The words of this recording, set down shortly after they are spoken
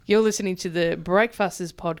You're listening to the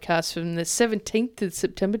Breakfasters podcast from the 17th of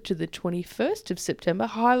September to the 21st of September.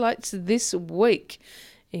 Highlights this week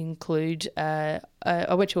include I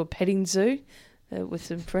went to a petting zoo with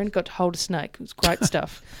some friend, got to hold a snake. It was great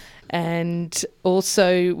stuff. And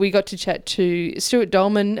also we got to chat to Stuart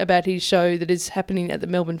Dolman about his show that is happening at the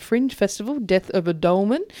Melbourne Fringe Festival, Death of a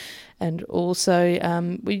Dolman. And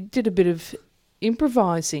also we did a bit of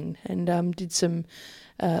improvising and did some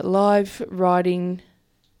live writing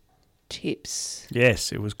tips.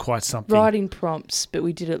 Yes, it was quite something. Writing prompts, but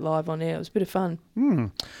we did it live on air. It was a bit of fun.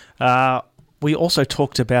 We also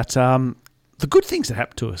talked about the good things that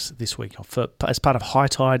happened to us this week as part of High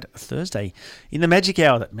Tide Thursday in the Magic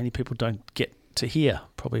Hour that many people don't get to hear,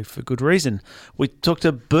 probably for good reason. We talked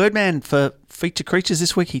to Birdman for Feature Creatures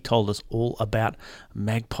this week. He told us all about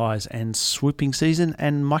magpies and swooping season,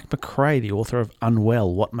 and Mike McRae, the author of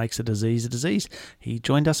Unwell, What Makes a Disease a Disease. He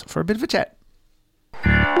joined us for a bit of a chat.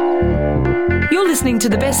 You're listening to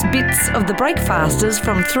the best bits of the Breakfasters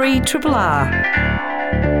from 3RRR.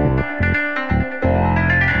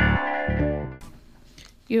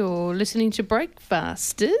 You're listening to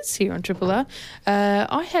Breakfasters here on Triple R.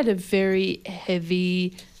 I had a very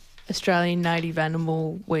heavy Australian native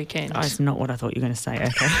animal weekend. That's not what I thought you were going to say.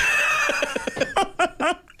 Okay.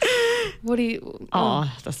 What do you...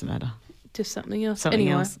 doesn't matter. Just something else. Something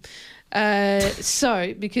anyway, else.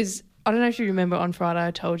 So, because I don't know if you remember on Friday I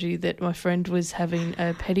told you that my friend was having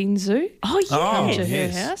a petting zoo. Oh, yeah. Come to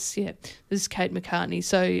yes. her house. Yeah. This is Kate McCartney.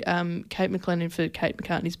 So Kate McLennan, for Kate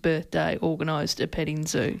McCartney's birthday, organised a petting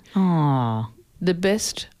zoo. Oh, The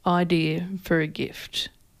best idea for a gift.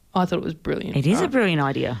 I thought it was brilliant. it is a brilliant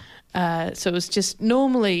idea. So it was just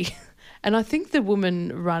normally, and I think the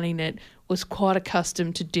woman running it was quite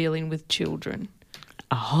accustomed to dealing with children.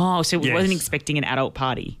 Oh, so it Yes. wasn't expecting an adult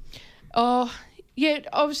party. Oh, yeah,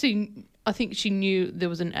 obviously I think she knew there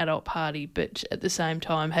was an adult party, but at the same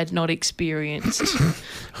time had not experienced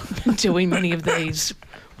doing many of these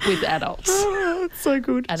with adults. Oh, that's so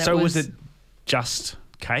good. And So was it just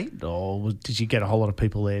Kate, or did you get a whole lot of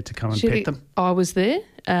people there to come and pet them? I was there.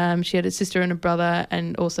 She had a sister and a brother,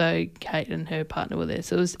 and also Kate and her partner were there.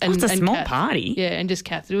 So it was It's a small Kath. party. Yeah, and just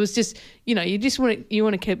Kath. It was just, you want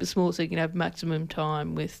to keep it small so you can have maximum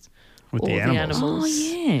time with all the the animals. animals.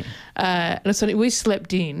 Oh, yeah. And so we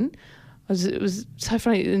slept in. It was so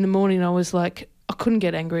funny. In the morning, I was like, I couldn't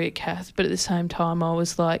get angry at Kath, but at the same time, I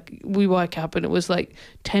was like, we woke up and it was like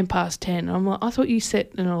 10 past 10. I'm like, I thought you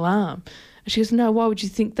set an alarm. And she goes, no, why would you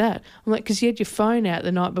think that? I'm like, because you had your phone out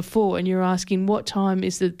the night before and you're asking, what time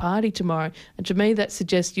is the party tomorrow? And to me, that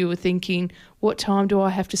suggests you were thinking, what time do I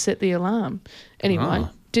have to set the alarm? Anyway,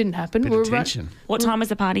 didn't happen. Bit of tension. What time was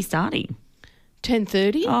the party starting?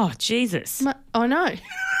 10:30. Oh, Jesus. I know.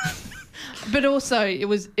 But also, there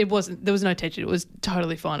was no tension. It was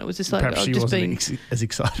totally fine. It was just like, Perhaps she just wasn't being... as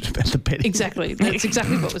excited about the petting. Exactly. That's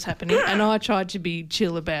exactly what was happening. And I tried to be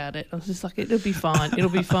chill about it. I was just like, it'll be fine. It'll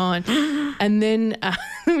be fine. And then I'll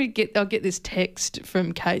get this text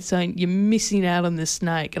from Kate saying, you're missing out on the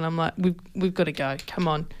snake. And I'm like, we've got to go. Come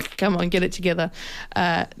on, get it together.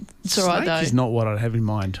 It's all right, though. Snake is not what I'd have in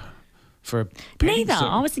mind for a petting Neither. zoo.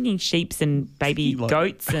 I was thinking sheeps and baby Like-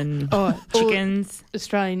 goats and Oh, chickens.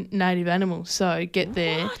 Australian native animals. So get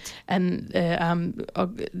there. And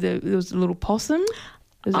there was a little possum.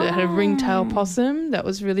 It had a ringtail possum. That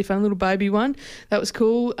was really fun, little baby one. That was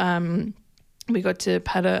cool. We got to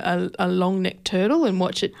pat a long-necked turtle and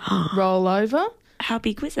watch it roll over. How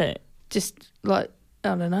big was it? Just like,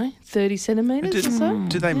 I don't know, 30 centimetres or so.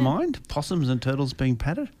 Do they mind possums and turtles being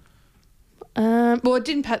patted? Well, I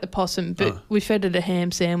didn't pat the possum, but we fed it a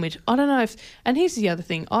ham sandwich. I don't know if... And here's the other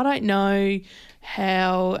thing. I don't know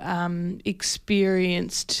how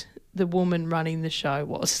experienced the woman running the show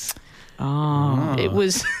was. Oh. It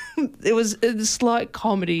was a slight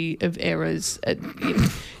comedy of errors.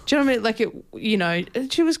 Do you know what I mean?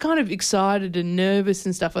 Like, she was kind of excited and nervous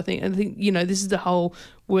and stuff, I think. This is the whole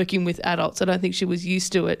working with adults. I don't think she was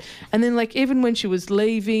used to it. And then, like, even when she was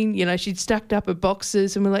leaving, she'd stacked up her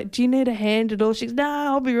boxes and we're like, do you need a hand at all? She goes, no,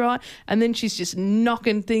 I'll be right. And then she's just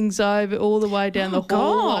knocking things over all the way down the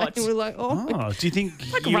hallway. God. And we're like, Oh, do you think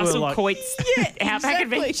Like you Russell were like? Coit's Outback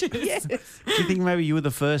Adventures. Yes. Do you think maybe you were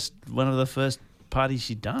one of the first parties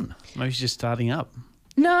she'd done? Maybe she's just starting up.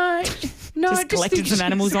 No, Just collected some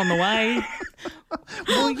animals on the way.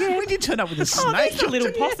 Well, yeah. When you turn up with a snake, There's a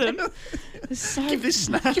little possum. give this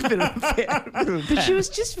snake a bit of a But she was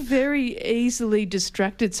just very easily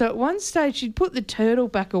distracted. So at one stage, she'd put the turtle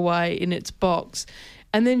back away in its box,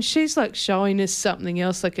 and then she's like showing us something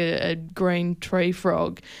else, like a green tree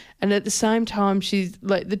frog. And at the same time, she's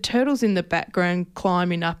like, the turtle's in the background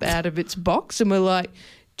climbing up out of its box, and we're like,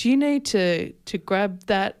 do you need to grab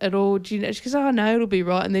that at all? Do you know? She goes, oh, no, it'll be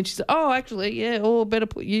right. And then she said, oh, actually, yeah, better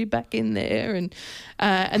put you back in there. And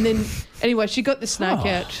then, anyway, she got the snake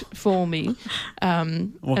out for me.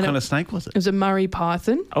 What kind of snake was it? It was a Murray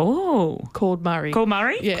python. Oh. Called Murray. Called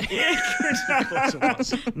Murray? Yeah.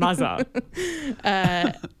 Muzza.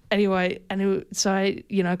 Anyway, so I,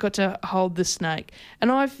 got to hold the snake.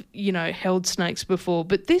 And I've, held snakes before,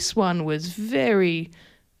 but this one was very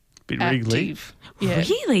Bit wriggly. active. Yeah.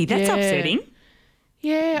 Really? That's Yeah. upsetting.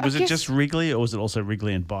 Yeah. Was I it guess just wriggly or was it also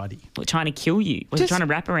wriggly and bitey? Or trying to kill you? Was it Just- trying to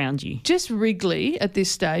wrap around you? just wriggly at this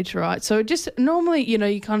stage, right? So just normally,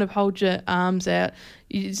 you kind of hold your arms out.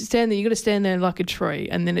 You stand there, you got to stand there like a tree,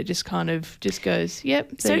 and then it just kind of just goes, yep,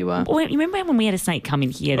 there you are. You remember when we had a snake come in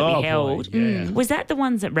here that we held? Boy, yeah. Was that the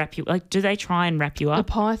ones that wrap you? Like, do they try and wrap you The up?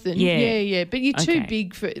 python, Yeah. yeah. But you're too Okay.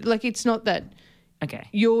 big for it. Like, it's not that Okay.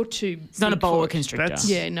 you're too It's not a big boa for it. constrictor. That's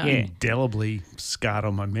Yeah, no. indelibly scarred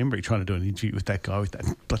on my memory trying to do an interview with that guy with that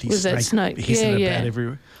bloody With that snake. hissing Yeah, about yeah.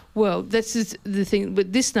 everywhere. Well, that's just the thing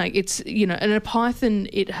with this snake. It's and a python.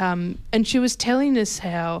 And she was telling us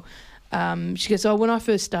how. She goes, when I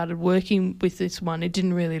first started working with this one, it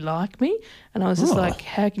didn't really like me, and I was just like,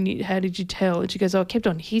 how did you tell? And she goes, it kept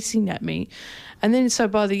on hissing at me, and then so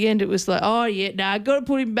by the end it was like, oh yeah, I got to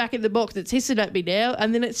put him back in the box. It's hissing at me now,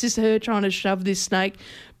 and then it's just her trying to shove this snake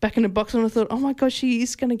back in the box, and I thought, oh my gosh, she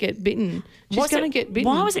is going to get bitten. She's going to get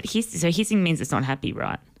bitten. Why was it hissing? So hissing means it's not happy,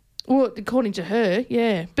 right? Well, according to her,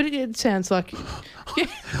 yeah, but it sounds like. Yeah.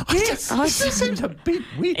 Yes. It seems a bit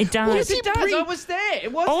weird. It does. Yes, it does. I was there.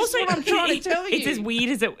 It was Also, what I'm trying to tell you. It's as weird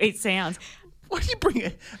as it sounds. Why do you bring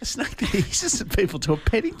a snake that hisses at people to a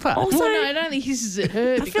petting party? Also, Well, no, it only hisses at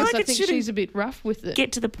her feel because like I it think shouldn't she's a bit rough with it.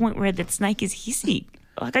 get to the point where the snake is hissing.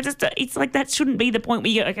 Like it's like that shouldn't be the point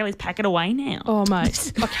where you go, okay, let's pack it away now. Oh,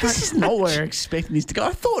 mate. I can't. This is not where I'm expecting this to go.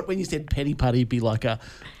 I thought when you said petting party, it'd be like a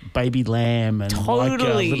baby lamb and like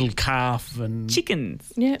Totally. a little calf and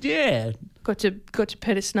Chickens. Yeah, yeah, got to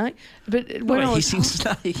pet a snake. But not when a I was hissing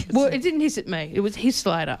snake. well, it didn't hiss at me. It was hiss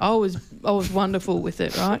later. I was wonderful with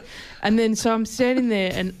it, right? And then so I'm standing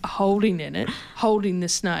there and holding the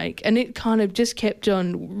snake, and it kind of just kept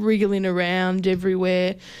on wriggling around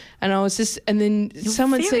everywhere. And I was just, and then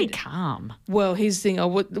someone Very said, calm. well, here's the thing, I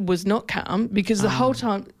was not calm because the whole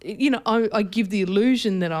time, I give the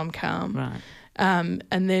illusion that I'm calm. Right. And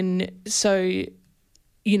then so,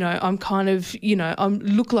 I'm kind of, I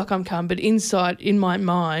look like I'm calm, but inside, in my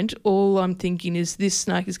mind, all I'm thinking is this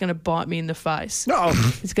snake is going to bite me in the face.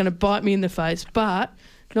 Oh, It's going to bite me in the face, but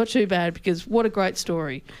not too bad because what a great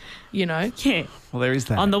story, Yeah. well, there is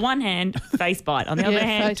that. On the one hand, face bite. On the other Yeah,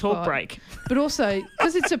 hand, face talk bite. break. But also,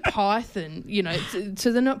 because it's a python,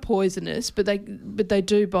 so they're not poisonous, but they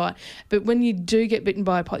do bite. But when you do get bitten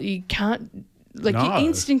by a python, you can't. Like No. your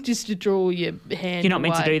instinct is to draw your hand. You're not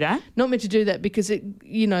meant to away. do that? Not meant to do that because it,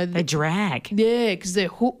 They drag. yeah, because they're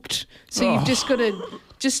hooked. So you've just got to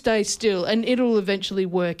just stay still, and it'll eventually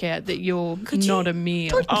work out that you're not a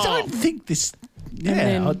meal. don't think this. Yeah,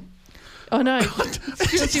 then- I know. It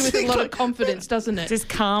fills you with a lot of confidence, doesn't it? Just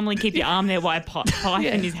calmly keep your arm there while a python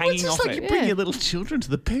is it's hanging just off like it. you bring Yeah. your little children to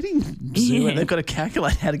the petting zoo Yeah. and they've got to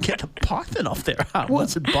calculate how to get the python off their arm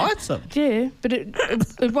once it bites them. Yeah, but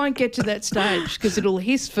it won't get to that stage because it'll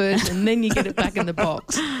hiss first and then you get it back in the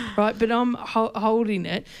box, right? But I'm holding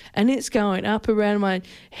it and it's going up around my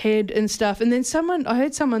head and stuff. And then I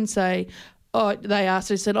heard someone say, they asked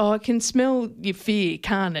her, said, I can smell your fear,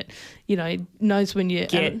 can't it? It knows when you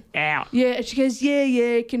Get out. Yeah, and she goes, yeah,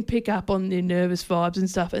 it can pick up on their nervous vibes and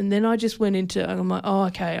stuff. And then I just went into, I'm like,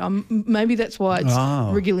 okay, maybe that's why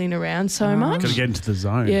it's wriggling around so much. Got to get into the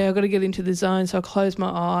zone. Yeah, I've got to get into the zone. So I closed my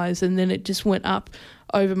eyes and then it just went up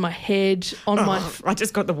over my head, on I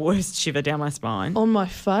just got the worst shiver down my spine. on my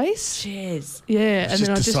face. Cheers. Yeah, It's and just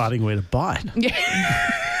then I deciding where to bite.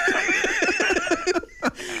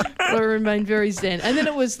 I remained very zen. And then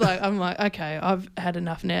it was like, I'm like, okay, I've had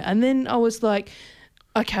enough now. And then I was like,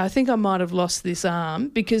 okay, I think I might have lost this arm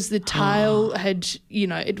because the tail had,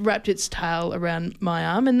 it wrapped its tail around my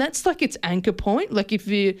arm. And that's like its anchor point. Like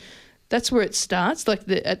that's where it starts, like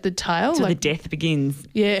at the tail. So like, the death begins.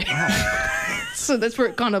 yeah. So that's where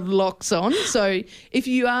it kind of locks on. So if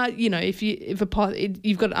you are, if a python,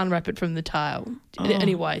 you've got to unwrap it from the tail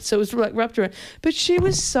anyway. So it was like wrapped around. But she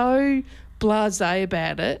was so blasé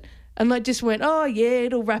about it. And like just went, oh yeah,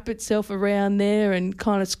 it'll wrap itself around there and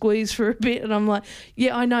kind of squeeze for a bit. And I'm like,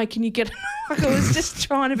 yeah, I know. Can you get it? Like I was just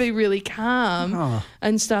trying to be really calm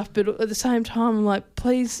and stuff, but at the same time, I'm like,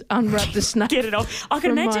 please unwrap the snake. Get it off. I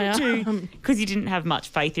can from my imagine too, arm. because you didn't have much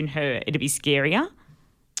faith in her, it'd be scarier.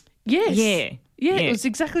 Yes. Yeah. Yeah, it was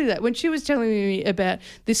exactly that. When she was telling me about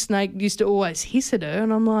this snake used to always hiss at her,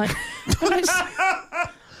 and I'm like, please, I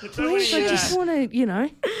just want to,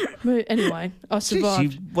 move. Anyway, I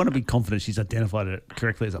survived. You want to be confident she's identified it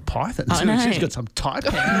correctly as a python. I So know. she's got some type. No,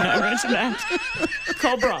 imagine that.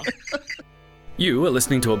 Cobra. You are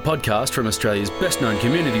listening to a podcast from Australia's best-known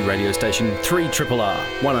community radio station, 3RRR,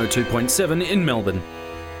 102.7 in Melbourne.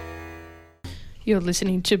 You're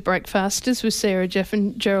listening to Breakfasters with Sarah, Jeff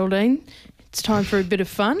and Geraldine. It's time for a bit of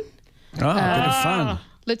fun. Oh, a bit of fun.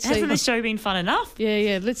 Let's see. Hasn't the show been fun enough?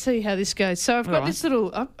 Yeah. Let's see how this goes. So I've got Right. this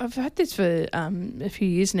little. I've had this for a few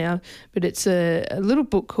years now, but it's a little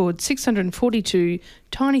book called 642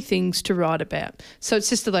 Tiny Things to Write About. So it's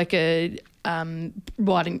just like a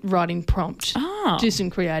writing prompt. Oh. Do some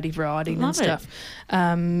creative writing Love and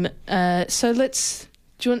stuff. So let's.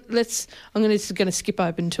 I'm going to skip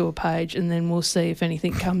open to a page and then we'll see if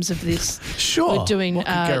anything comes of this. Sure. We're doing What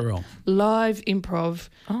could go wrong? live improv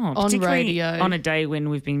on particularly radio. on a day when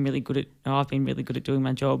I've been really good at doing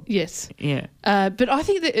my job. Yes. Yeah. But I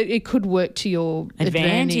think that it could work to your advantage.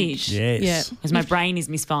 Advantage. Yes. Yeah. Because my brain is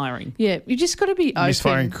misfiring. Yeah. You just got to be open.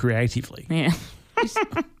 Misfiring creatively. Yeah.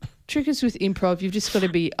 Trick is with improv, you've just got to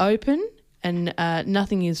be open and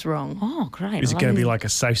nothing is wrong. Oh, great. Is I it going love to be like a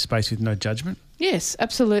safe space with no judgment? Yes,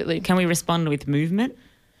 absolutely. Can we respond with movement?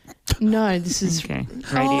 No, this is Okay.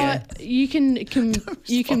 Radio. you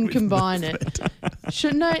can combine it.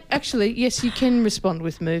 Actually, yes, you can respond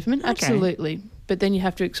with movement. Okay. Absolutely. But then you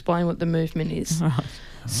have to explain what the movement is.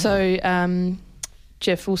 So,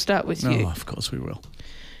 Jeff, we'll start with you. Oh, of course we will.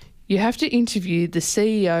 You have to interview the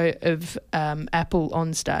CEO of Apple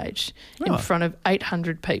on stage in front of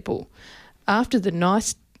 800 people. After the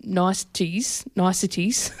niceties,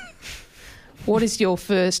 what is your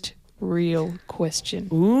first real question?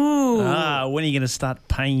 Ooh. When are you going to start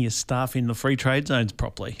paying your staff in the free trade zones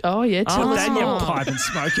properly? Oh, yeah. Tell Put us that in your more. pipe and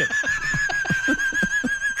smoke it.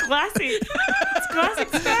 Classic. It's classic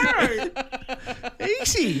Sparrow.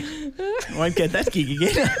 Easy. Won't get that gig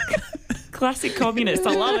again. Classic communist.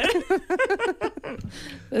 I love it.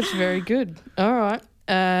 That's very good. All right.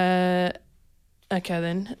 Okay,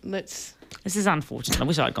 then. Let's... This is unfortunate. I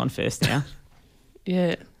wish I'd gone first now.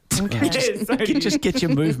 Yeah. Okay. Just get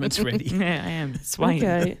your movements ready. Yeah, I am. Swaying.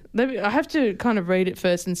 Okay. I have to kind of read it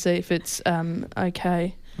first and see if it's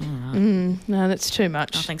okay. Right. No, that's too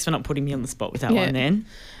much. Oh, thanks for not putting me on the spot with that Yeah. one then.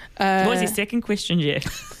 What was your second question,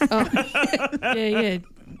 Jeff? Yeah.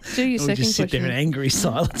 Do your We'll second just sit there in question. angry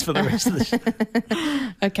silence for the rest of the show.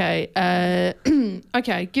 Okay.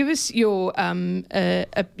 Okay. Give us your.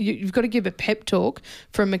 You've got to give a pep talk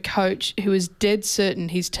from a coach who is dead certain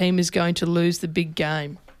his team is going to lose the big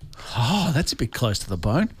game. Oh, that's a bit close to the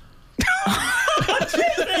bone.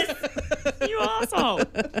 You asshole.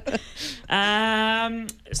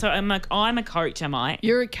 So I'm a coach, am I?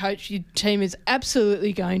 You're a coach. Your team is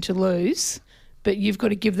absolutely going to lose, but you've got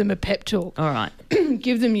to give them a pep talk. All right.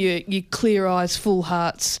 Give them your clear eyes, full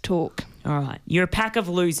hearts talk. All right. You're a pack of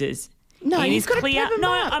losers. No, It you've is got to clear. pep 'em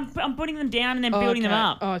No, up. I'm putting them down and then building them Okay.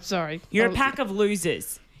 up. Oh, sorry. You're Oh, a pack of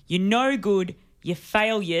losers. You're no good. You're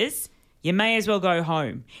failures. You may as well go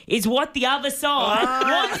home. Is what the other side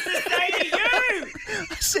wants to say to you.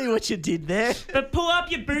 I see what you did there. But pull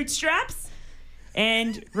up your bootstraps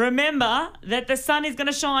and remember that the sun is going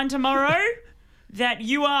to shine tomorrow, that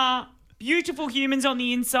you are beautiful humans on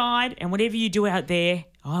the inside, and whatever you do out there,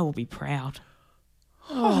 I will be proud.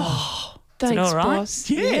 Thanks, all right? boss.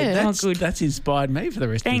 Yeah, good. that's inspired me for the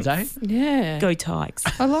rest of the Thanks. day. Yeah. Go Tigers.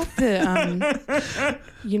 I like the,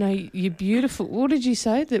 you're beautiful. What did you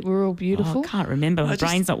say? That we're all Oh, beautiful? I can't remember. My I just-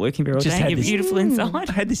 brain's not working very well. just Today. had You're this- beautiful inside.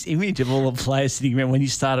 I had this image of all the players sitting around when you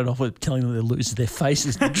started off with telling them to lose their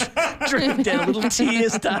faces and dripping down, a little tear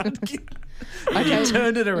started. You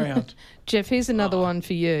turned it around. Jeff, here's another one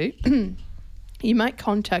for you. You make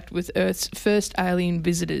contact with Earth's first alien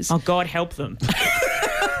visitors, Oh, God help them.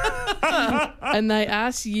 and they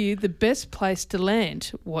ask you the best place to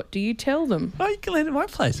land. What do you tell them? Oh, you can land at my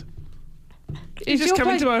place. You Is just your come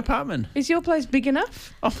place, into my apartment. is your place big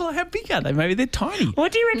enough? I feel like, how big are they? Maybe they're tiny.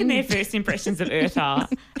 What do you reckon their first impressions of Earth are?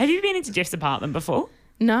 Have you been into Jeff's apartment before?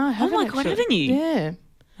 No, I haven't. my God, actually. haven't you? Yeah,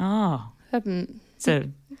 Oh, haven't. it's a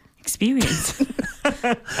experience.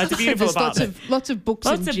 That's a beautiful There's apartment. lots of books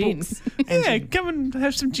Lots and of gin. books. Yeah, come and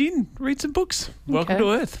have some gin, read some books. Welcome Okay.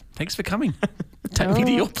 to Earth. Thanks for coming. Take me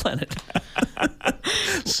to your planet.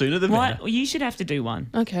 Sooner the better. What? Well, you should have to do one.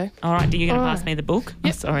 Okay. All right, are you going to All pass right. me the book?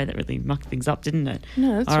 Yep. Oh, sorry, that really mucked things up, didn't it?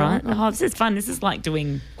 No, that's all right. right. Oh, this is fun. This is like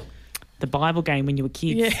doing the Bible game when you were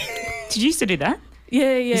kids. Yeah. Did you used to do that?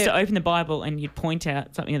 Yeah, Used to yeah. open the Bible and you'd point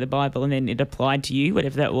out something in the Bible and then it applied to you,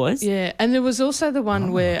 whatever that was. Yeah, and there was also the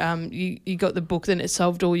one where you got the book, then it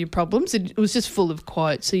solved all your problems. It was just full of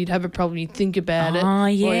quotes, so you'd have a problem, you'd think about it while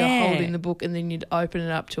you're yeah. holding the book, and then you'd open it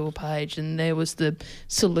up to a page, and there was the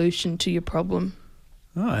solution to your problem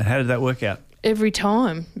Oh, and how did that work out? every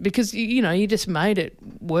time, because you just made it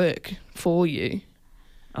work for you.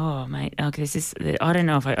 Oh, mate. Okay, I don't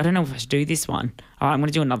know if I should do this one. All right, I'm going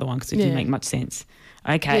to do another one because it Yeah. didn't make much sense.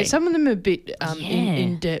 Okay. Yeah, some of them are a bit Yeah.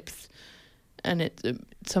 in depth, and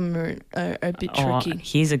some are a bit tricky.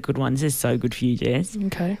 Here's a good one. This is so good for you, Jess.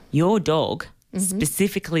 Okay. Your dog,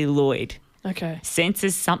 specifically Lloyd, Okay.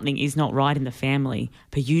 senses something is not right in the family,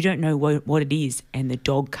 but you don't know what it is, and the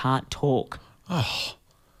dog can't talk. Oh,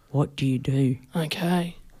 What do you do?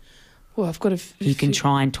 Okay. Well, I've got to. You can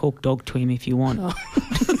try and talk dog to him if you want.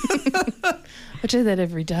 I do that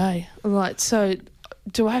every day. Right. So,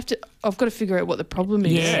 do I have to? I've got to figure out what the problem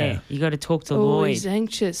is. Yeah, you got to talk to Oh, Lloyd. he's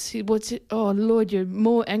anxious. What's it? Oh, Lord, you're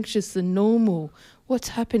more anxious than normal. What's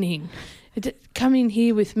happening? Come in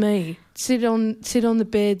here with me. Sit on the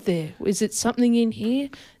bed there. Is it something in here?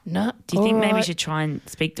 No. Do you think maybe we should try and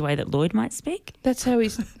speak the way that Lloyd might speak? That's how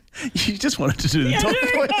he's. you just wanted to do the dog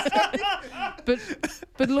voice.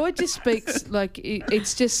 But Lloyd just speaks like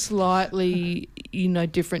it's just slightly,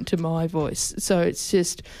 different to my voice. So it's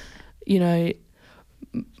just,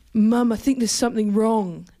 Mum, I think there's something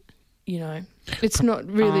wrong. It's not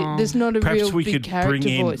really. There's not a Perhaps real we big could bring character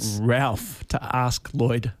in voice. Ralph to ask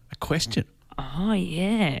Lloyd a question. Oh,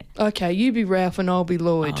 yeah. Okay, you be Ralph and I'll be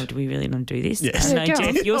Lloyd. Oh, do we really want to do this? Yes. Oh, no, Yeah, go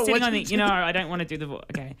on. Jeff, you're Oh, sitting what on you the... I don't want to do the voice.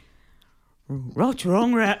 Okay. What's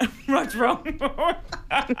wrong, What's wrong?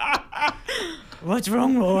 What's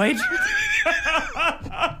wrong, Lloyd?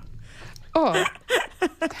 Oh,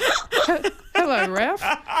 hello, Ralph.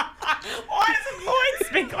 Why doesn't Lloyd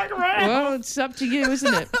speak like Ralph? Well, it's up to you,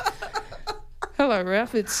 isn't it? Hello,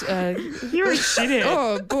 Ralph. It's You're a shithead.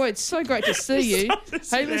 oh boy, it's so great to see you.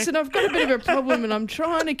 Hey, listen, I've got a bit of a problem, and I'm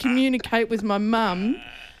trying to communicate with my mum.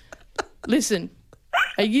 Listen,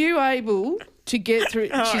 are you able to get through?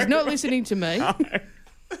 She's not listening to me.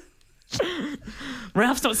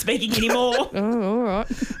 Ralph's not speaking anymore. Oh, all right.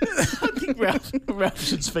 I think Ralph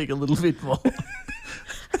should speak a little bit more.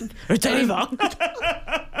 It's over.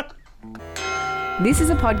 This is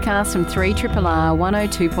a podcast from 3RRR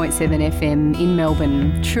 102.7 FM in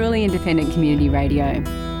Melbourne, truly independent community radio.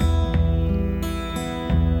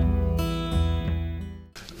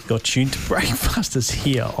 You're tuned to Breakfasters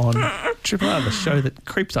here on Triple R, the show that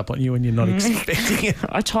creeps up on you when you're not expecting it.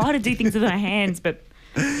 I try to do things with my hands, but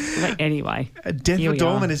anyway. Death Here of we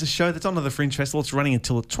Dorman are. is a show that's on at the Fringe Festival. It's running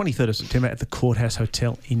until the 23rd of September at the Courthouse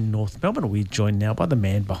Hotel in North Melbourne. We're joined now by the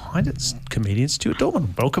man behind it, comedian Stuart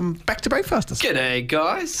Dorman. Welcome back to Breakfasters. G'day,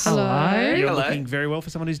 guys. Hello. You're Hello. looking very well for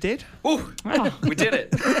someone who's dead. Ooh, we did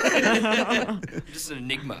it. Just an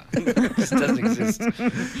enigma. Just doesn't exist.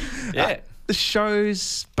 Yeah. The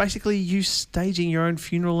show's basically you staging your own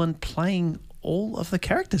funeral and playing all of the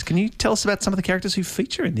characters. Can you tell us about some of the characters who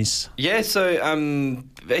feature in this? Yeah, so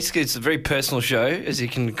basically it's a very personal show, as you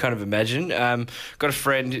can kind of imagine. Got a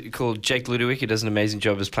friend called Jake Ludowick who does an amazing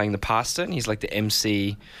job as playing the pastor, and he's like the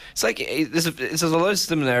MC. It's like there's a lot of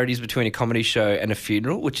similarities between a comedy show and a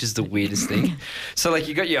funeral, which is the weirdest thing. So like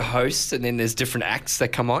you got your host, and then there's different acts that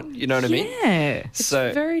come on. You know what I mean? Yeah.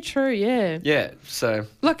 So Very true. Yeah. yeah, so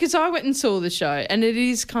Like, because I went and saw the show, and it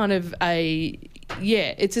is kind of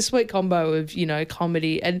it's a sweet combo of,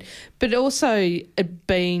 comedy but also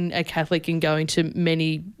being a Catholic and going to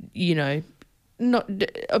many,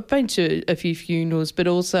 I've been to a few funerals, but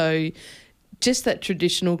also just that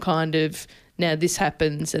traditional kind of, now this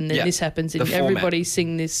happens and then Yeah, this happens and the format. everybody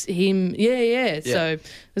sing this hymn. Yeah. So it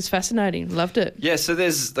was fascinating. Loved it. yeah, so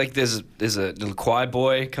there's a little choir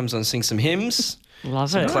boy comes on and sings some hymns.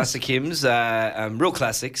 Love Some it. classic hymns, real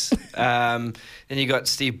classics. Then you got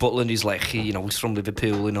Steve Butland, who's like, he's from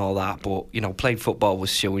Liverpool and all that, but, played football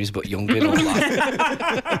with Shaw when he's a bit younger and all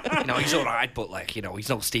that. He's all right, but, he's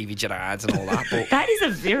not Stevie Gerrard and all that. But That is a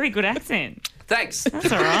very good accent. thanks.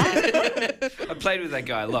 That's all right. I played with that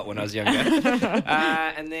guy a lot when I was younger.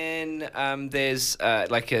 And then there's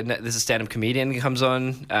there's a stand-up comedian who comes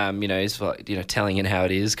on. He's like, telling it how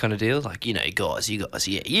it is kind of deal. Like, guys,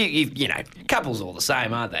 yeah, couples all the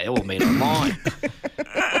same, aren't they? All meet online.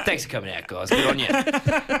 Thanks for coming out, guys. Good on you.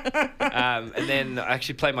 And then I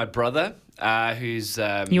actually play my brother, who's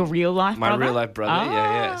Your real life my brother? real life brother.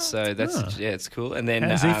 Yeah. Ah. So that's it's cool. And then How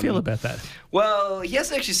does he feel about that? well, he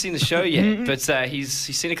hasn't actually seen the show yet, but he's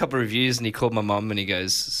seen a couple of reviews, and he called my mum and he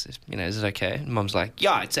goes, is it okay? And Mum's like,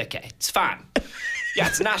 yeah, it's okay, it's fine. Yeah,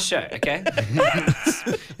 it's a nice show, okay?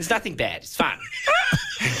 It's nothing bad. It's fun.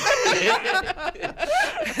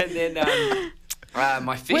 And then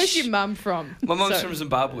my fish. Where's your mum from? My mum's So- from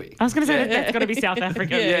Zimbabwe. I was going to say that's got to be South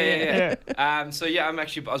Africa. Yeah. So yeah, I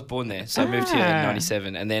was born there. So I moved here in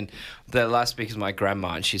 '97, and then the last speaker is my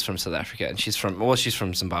grandma, and she's from South Africa, and she's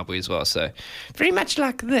from Zimbabwe as well. So very much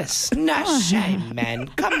like this. No shame, man.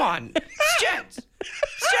 Come on, Stuart.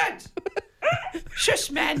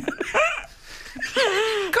 Shush, man.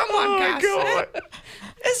 Come on, guys.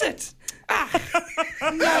 Is it?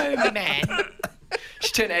 No, man.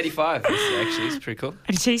 She turned 85 this year, actually. It's pretty cool.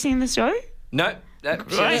 Had she seen the show? No,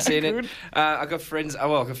 she hasn't seen it. I got friends, I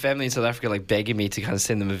got family in South Africa like begging me to kind of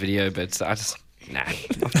send them a video, but I just, nah.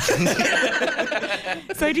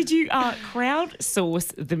 So did you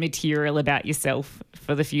crowdsource the material about yourself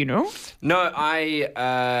for the funeral? No,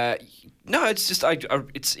 no, it's just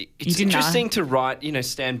it's didn't interesting to write,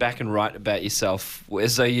 stand back and write about yourself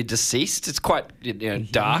as though you're deceased. It's quite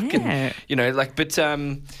dark and but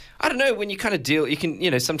I don't know, when you kind of deal, you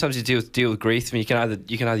can sometimes you deal with grief, and you can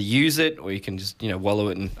either use it or you can just wallow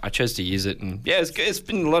it. And I chose to use it, and yeah, it's good. It's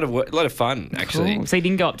been a lot of fun actually. Cool. So you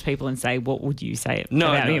didn't go up to people and say, "What would you say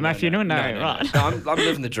about me at my funeral?" No, right? No, I'm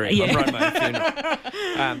living the dream. Yeah. I'm writing my own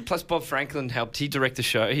funeral. Plus, Bob Franklin helped. He directed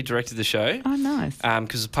the show. Oh, nice.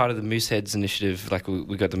 Because as part of the Mooseheads initiative, like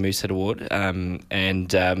we got the Moosehead Award,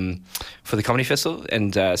 and for the comedy festival,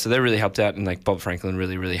 and so they really helped out, and like Bob Franklin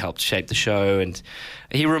really helped shape the show, and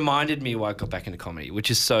he reminded me why I got back into comedy,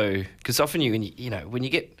 which is so, because often when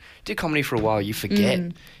you do comedy for a while, you forget.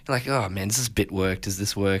 You're like, oh man, does this bit work? Does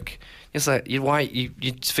this work? It's like you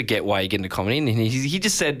just forget why you get into comedy. And he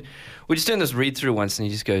just said, we're just doing this read through once, and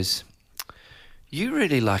he just goes, "You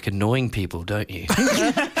really like annoying people, don't you?"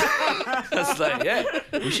 I was like, yeah,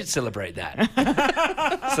 we should celebrate that.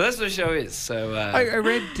 So that's what the show is. So I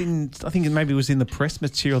read I think maybe it was in the press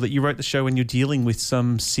material, that you wrote the show when you're dealing with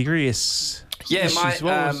some serious issues.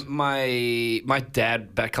 My dad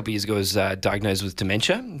about a couple of years ago was diagnosed with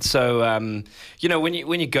dementia. So when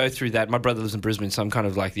you go through that, my brother lives in Brisbane, so I'm kind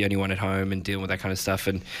of like the only one at home and dealing with that kind of stuff.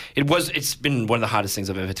 And it's been one of the hardest things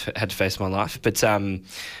I've ever had to face in my life. But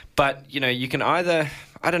you can either,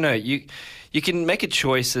 I don't know, you can make a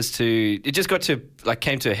choice as to, it just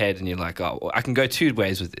came to a head, and you're like, oh, well, I can go two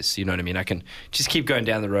ways with this. You know what I mean? I can just keep going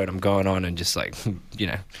down the road I'm going on, and just like,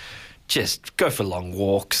 just go for long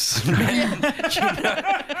walks, hands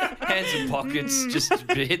in pockets, just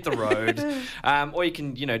hit the road. Or you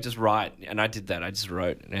can, just write. And I did that. I just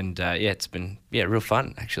wrote. And it's been, real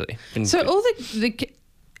fun, actually. So all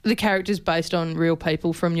the characters based on real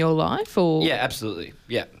people from your life, or? Yeah, absolutely.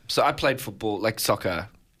 Yeah. So I played football, like soccer,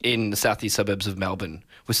 in the southeast suburbs of Melbourne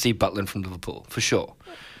with Steve Butland from Liverpool, for sure.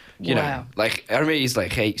 You know, like, I remember he's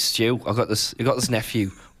like, "Hey, Stu, I got this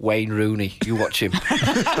nephew, Wayne Rooney. You watch him."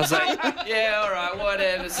 I was like, "Yeah, all right,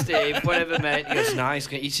 whatever, Steve, whatever, mate." He goes, "No,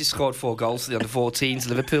 he's just scored 4 goals for the under-14s,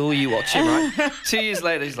 Liverpool. You watch him, right?" 2 years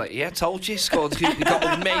later, he's like, "Yeah, I told you, he got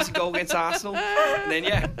an amazing goal against Arsenal." And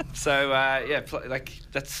then, so,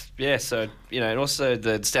 so, and also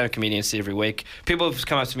the stand-up comedians see every week. People have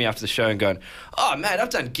come up to me after the show and gone, "Oh, man,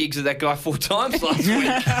 I've done gigs with that guy 4 times last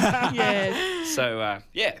week." Yeah. So,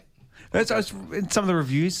 in some of the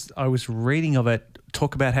reviews I was reading of it,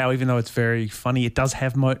 talk about how even though it's very funny, it does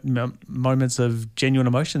have moments of genuine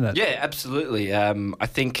emotion. Yeah, absolutely. I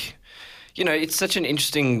think, it's such an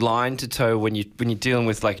interesting line to toe when you're dealing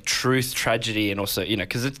with like truth, tragedy, and also,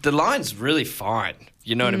 because the line's really fine.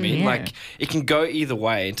 You know what I mean? Yeah. Like, it can go either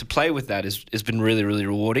way, and to play with that has been really, really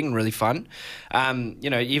rewarding and really fun.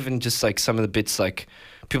 Even just like some of the bits, like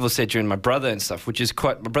people said during my brother and stuff, which is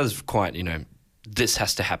my brother's quite, this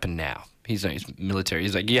has to happen now. He's military.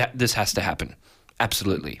 He's like, yeah, this has to happen.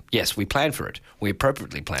 Absolutely. Yes, we plan for it. We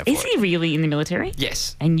appropriately plan for it. Is he really in the military?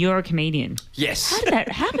 Yes. And you're a comedian? Yes. How did that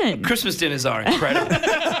happen? Christmas dinners are incredible.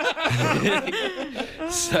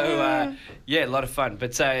 So, a lot of fun.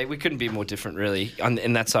 But we couldn't be more different, really,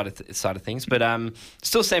 in that side of things. But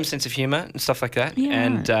still same sense of humour and stuff like that. Yeah.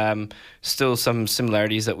 And still some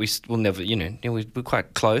similarities that we will never, we're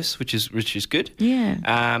quite close, which is good.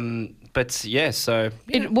 Yeah. But yeah, so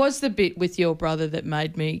It was the bit with your brother that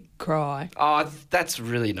made me cry. oh, that's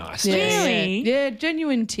really nice. Really? Yeah,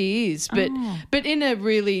 genuine tears, but in a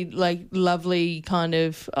really like lovely kind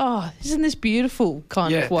of, oh, isn't this beautiful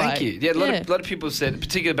kind Yeah, of way. thank you. Yeah, a lot of people said,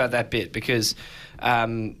 particularly about that bit, because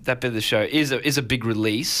that bit of the show is a big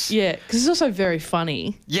release. Yeah, because it's also very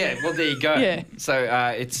funny. Yeah, well, there you go. Yeah.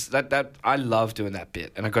 So it's that I love doing that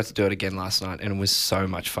bit, and I got to do it again last night, and it was so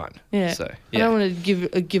much fun. Yeah. So I don't want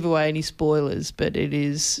to give away any spoilers, but it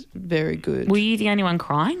is very good. Were you the only one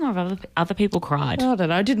crying, or or other people cried? I don't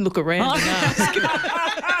know. I didn't look around and ask.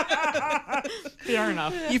 Fair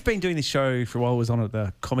enough. You've been doing this show for a while. Was on at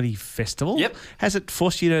the comedy festival. Yep. Has it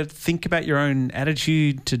forced you to think about your own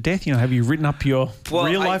attitude to death? Have you written up your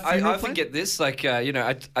real life funeral I plan? forget this. I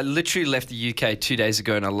literally left the UK 2 days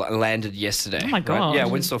ago and I landed yesterday. Oh, my God. Right? Yeah,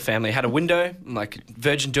 Windsor family. Had a window. I'm like,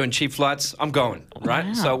 Virgin doing cheap flights. I'm going, right?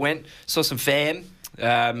 Wow. So I went, saw some fam.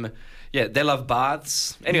 Yeah, they love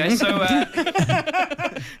baths. Anyway,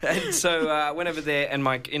 so I went over there and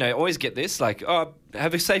always get this, like, oh,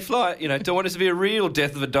 have a safe flight. Don't want it to be a real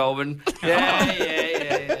death of a dolphin.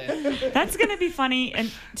 Yeah. That's going to be funny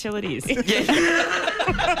until it is.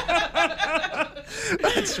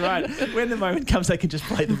 That's right. When the moment comes, they can just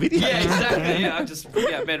play the video. Yeah, exactly.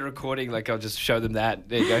 Yeah, I made a recording. Like, I'll just show them that.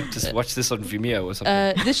 There you go. Just watch this on Vimeo or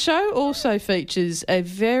something. The show also features a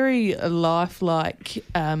very lifelike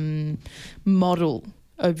model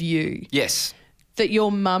of you Yes. that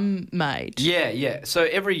your mum made. Yeah. So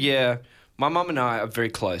every year, my mum and I are very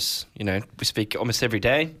close. We speak almost every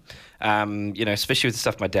day. Especially with the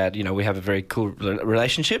stuff with my dad, we have a very cool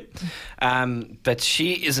relationship. But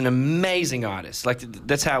she is an amazing artist. Like,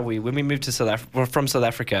 that's how when we moved to from South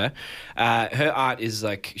Africa, her art is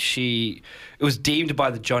like, it was deemed by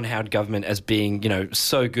the John Howard government as being,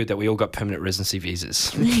 so good that we all got permanent residency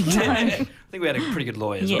visas. I think we had a pretty good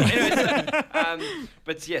lawyer as well. Anyways,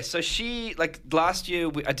 but yeah, so she, like, last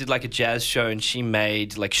year I did like a jazz show and she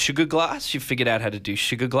made like sugar glass. She figured out how to do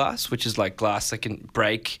sugar glass, which is like glass that can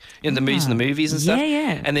break in the movies and stuff.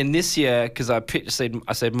 Yeah. And then this year, because I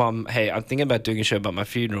said, Mom, hey, I'm thinking about doing a show about my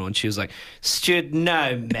funeral. And she was like, Stuart,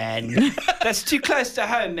 no, man. That's too close to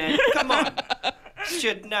home, man. Come on.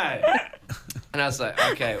 Stuart, no. And I was like,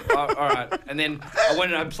 okay, all right. And then I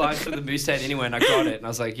went and applied for the Moose Head anyway, and I got it. And I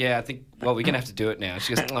was like, yeah, I think, we're going to have to do it now.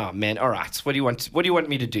 She goes, oh, man, all right. What do you want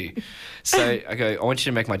me to do? So I go, I want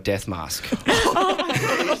you to make my death mask.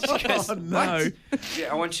 She goes, Oh, no. "What?"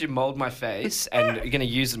 Yeah, I want you to mould my face, and you're going to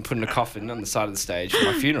use it and put in a coffin on the side of the stage for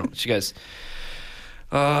my funeral. She goes,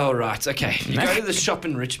 oh, right, okay. You go to the shop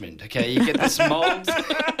in Richmond, okay? You get this mould.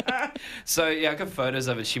 So, yeah, I got photos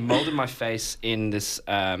of it. She moulded my face in this,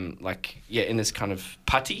 in this kind of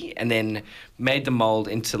putty, and then made the mould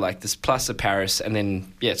into, like, this plaster Paris, and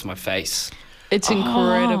then, yeah, it's my face. It's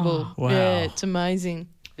incredible. Wow. Yeah, it's amazing.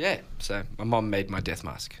 Yeah, so my mom made my death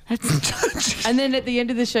mask. And then at the end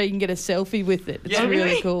of the show, you can get a selfie with it. It's Yeah, really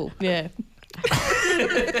really? cool. Yeah.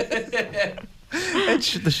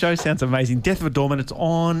 The show sounds amazing. Death of a Doorman. It's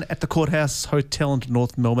on at the Courthouse Hotel in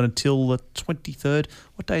North Melbourne until the 23rd.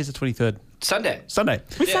 What day is the 23rd? Sunday. Sunday.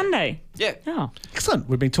 It's Sunday. Yeah. Oh. Excellent.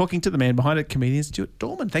 We've been talking to the man behind it, comedian Stuart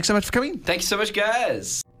Dorman. Thanks so much for coming. Thank you so much,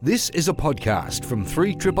 guys. This is a podcast from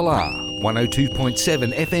 3RRR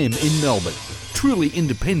 102.7 FM in Melbourne. Truly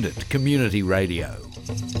independent community radio.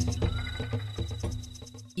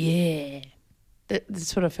 Yeah.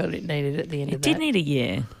 That's what I felt it needed at the end It of did that. need a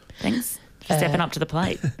year. Thanks for stepping up to the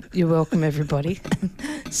plate. You're welcome, everybody.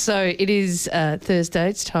 So it is Thursday.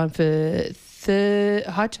 It's time for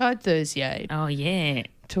High Tide Thursday. Oh, yeah.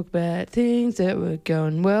 Talk about things that were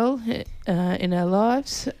going well in our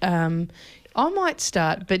lives. I might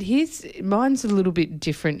start, but mine's a little bit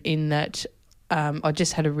different in that I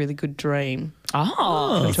just had a really good dream.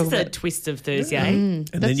 Oh, this Talk is a about- twist of Thursday. And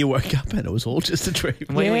then you woke up and it was all just a dream.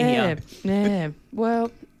 What do we hear? Yeah. Well,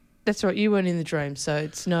 that's right. You weren't in the dream, so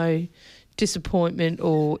it's no disappointment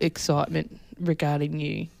or excitement regarding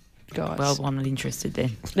you guys. Well, I'm not interested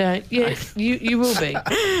then. No, yeah, you will be.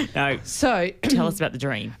 No. So, Tell us about the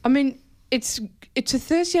dream. I mean, it's a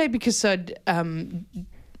Thursday because I'd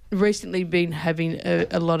recently been having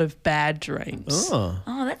a lot of bad dreams. Oh.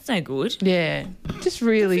 Oh, that's no good. Yeah, just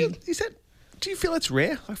really. Do you feel that's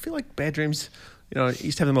rare? I feel like bad dreams, I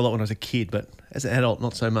used to have them a lot when I was a kid, but as an adult,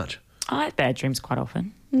 not so much. I have bad dreams quite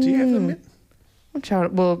often. Do you have them? Matt? I'm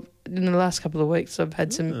trying. Well, in the last couple of weeks, I've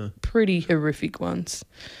had some pretty horrific ones.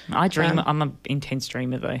 I dream. I'm an intense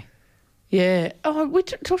dreamer, though. Yeah. Oh, we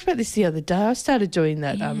talked about this the other day. I started doing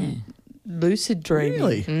that lucid dreaming.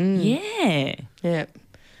 Really? Yeah. Yeah.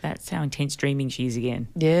 That's how intense dreaming she is again.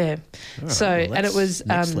 Yeah. So, well, and it that's was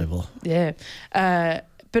next level. Yeah.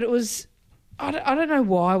 But it was. I don't know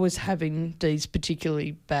why I was having these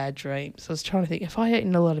particularly bad dreams. I was trying to think if I had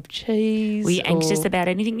eaten a lot of cheese. Were you anxious or- about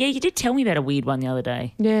anything? Yeah, you did tell me about a weird one the other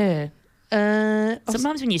day. Yeah.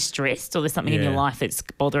 Sometimes when you're stressed or there's something in your Yeah. life that's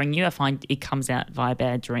bothering you, I find it comes out via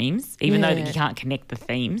bad dreams, even though Yeah. you can't connect the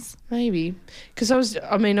themes. Maybe because I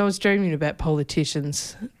was dreaming about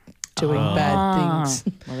politicians doing bad things,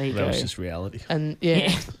 Well, there you That go. was just reality. and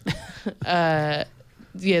yeah.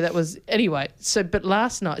 that was anyway. So, but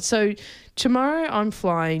last night. So tomorrow I'm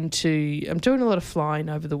doing a lot of flying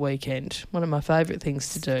over the weekend. One of my favourite things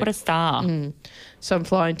to do. What a star. So I'm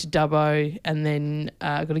flying to Dubbo, and then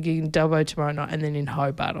I've got a gig in Dubbo tomorrow night, and then in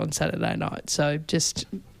Hobart on Saturday night. So just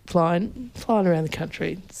flying around the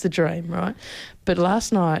country. It's the dream, right? But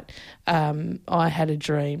last night I had a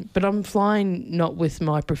dream. But I'm flying not with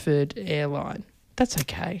my preferred airline. That's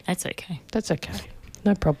okay. That's okay. That's okay.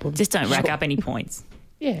 No problem. Just don't rack up any points.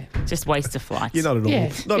 Yeah. Just waste of flights. You're not at all,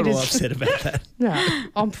 Yeah, not it at all is. upset about that. No,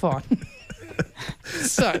 I'm fine.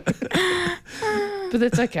 So, but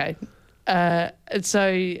that's okay. And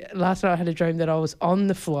so last night I had a dream that I was on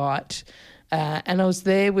the flight, and I was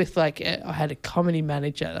there with I had a comedy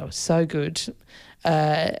manager that was so good,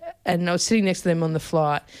 and I was sitting next to them on the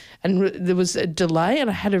flight, and there was a delay, and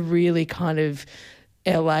I had a really kind of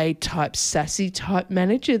LA type sassy type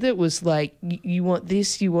manager that was like, you want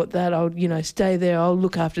this, you want that, I'll stay there, I'll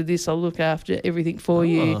look after this, I'll look after everything for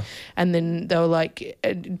you. And then they were like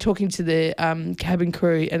talking to the cabin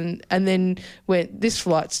crew, and then went, this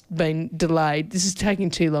flight's been delayed, this is taking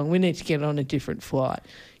too long, we need to get on a different flight,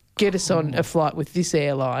 get us on a flight with this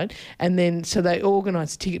airline. And then so they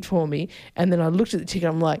organised a ticket for me, and then I looked at the ticket,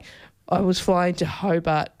 I'm like, I was flying to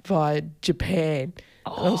Hobart via Japan.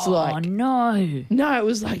 And I was like, no, it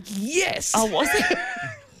was like, yes. Oh, was it?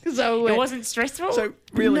 So It wasn't stressful? So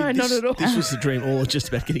really, No, not at all. This was the dream, all just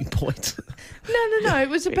about getting points. No. It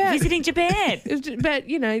was about Visiting Japan. It was about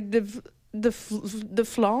the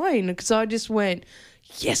flying, because I just went,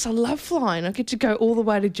 yes, I love flying. I get to go all the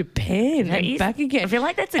way to Japan and back again. I feel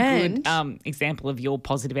like that's a And- good example of your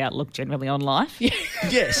positive outlook generally on life.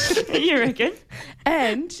 Yes. You reckon?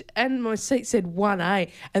 And my seat said 1A,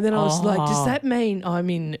 and then I was like, does that mean I'm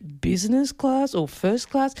in business class or first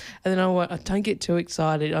class? And then I went, don't get too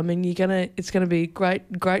excited. I mean, it's gonna be a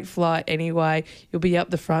great flight anyway. You'll be up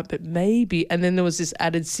the front, but maybe. And then there was this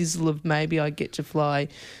added sizzle of maybe I get to fly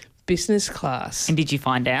business class. And did you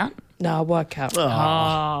find out? No, I woke up.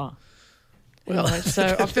 Oh. Well,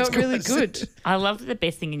 so I felt really good. I love that the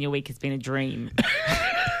best thing in your week has been a dream.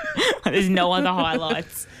 There's no other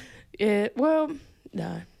highlights. Yeah, well,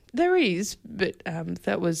 no, there is, but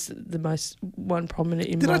that was the most one prominent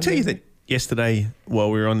in Did my I tell you memory. that yesterday while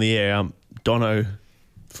we were on the air, Dono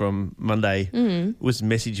from Monday was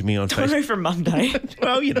messaging me on Facebook. Dono from Monday.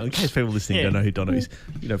 Well, in case people listening don't know who Dono is,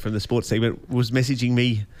 from the sports segment, was messaging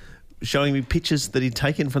me, showing me pictures that he'd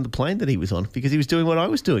taken from the plane that he was on, because he was doing what I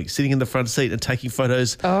was doing, sitting in the front seat and taking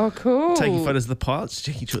photos. Oh, cool. Taking photos of the pilots,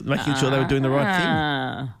 making sure they were doing the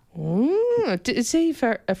right thing. Is he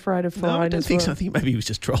afraid of No, I flying don't as think well? so. I think maybe he was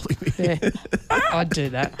just trolling me. Yeah, I'd do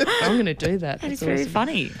that. I'm going to do that. That is That's very awesome.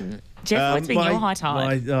 funny. Jeff, what's been your high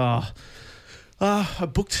tide? I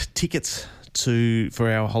booked tickets for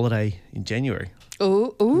our holiday in January.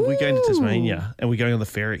 Ooh. We're going to Tasmania and we're going on the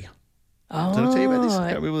ferry. Oh. Did I tell you about this? I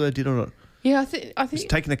can't remember whether I did or not. Yeah, I think.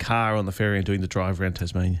 Taking the car on the ferry and doing the drive around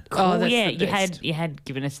Tasmania. Oh, that's yeah, the best. you had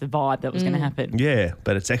given us the vibe that was going to happen. Yeah,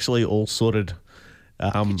 but it's actually all sorted.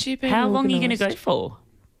 Could you be How long are you going to go organised? for?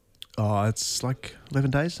 Oh, it's like 11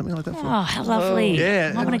 days, something like that. Oh, how lovely. Yeah.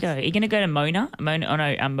 I'm going to go. Are you going to go to Mofo?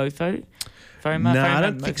 No, FOMO? I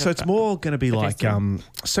don't think so. It's more going to be like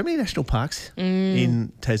so many national parks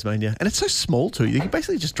in Tasmania, and it's so small too. You can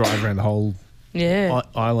basically just drive around the whole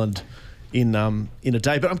island in a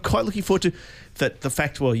day. But I'm quite looking forward to that. The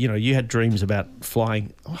fact, you had dreams about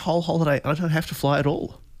flying a whole holiday. I don't have to fly at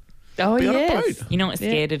all. Oh, Be on a yes. boat. You're not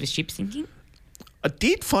scared of a ship sinking? I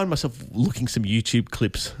did find myself looking some YouTube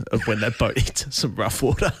clips of when that boat hit some rough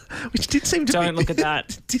water, which did seem to Don't look at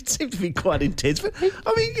that. did seem to be quite intense. But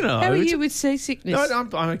I mean, How are you with seasickness? No,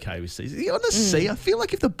 I'm okay with sea. On the sea, I feel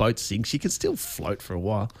like if the boat sinks, you can still float for a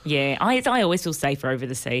while. Yeah, I always feel safer over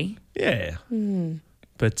the sea. Yeah.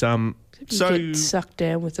 But You so get sucked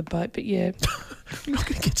down with a boat, but yeah. I'm not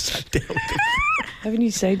going to get sucked down. Haven't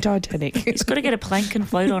you seen Titanic? It's got to get a plank and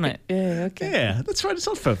float on it. Yeah, okay. Yeah, that's right. It's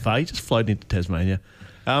not for fun. You just float into Tasmania,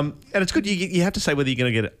 and it's good. You have to say whether you're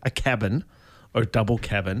going to get a cabin or a double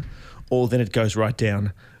cabin, or then it goes right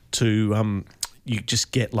down to you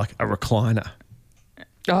just get like a recliner.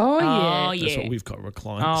 Oh, yeah. Oh, That's yeah. what we've got,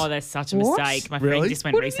 recliners. Oh, that's such a What? mistake. My Really? friend just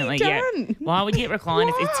went What have you recently. done? Yeah. Why would you get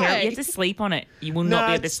recliners? It's terrible. You Why? have to sleep on it. You will not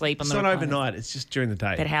be able to sleep on the It's not recliners. overnight. It's just during the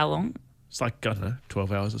day. But how long? It's like, I don't know,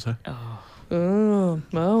 12 hours or so. Oh,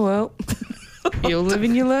 well. You'll live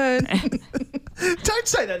and you learn. Don't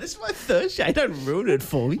say that. This is my Thursday. Don't ruin it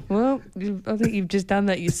for me. Well, I think you've just done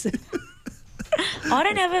that yourself. I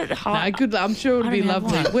don't have a high. No, good. I'm sure it'll I be don't have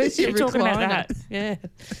lovely. one. Where's your You're talking about recliner? that. Yeah.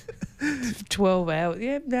 12 hours.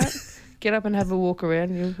 Yeah, no. Get up and have a walk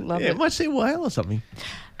around. You'll love Yeah, it. it might see a whale or something.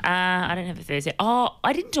 I don't have a Thursday. Oh,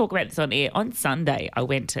 I didn't talk about this on air. On Sunday, I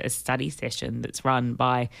went to a study session that's run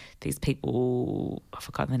by these people. I've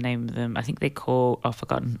forgotten the name of them. I think they're called, I've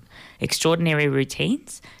forgotten, Extraordinary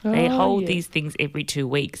Routines. They hold these things every 2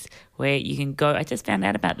 weeks where you can go. I just found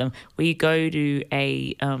out about them. Where you go to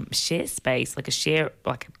a share space, like a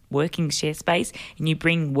working share space, and you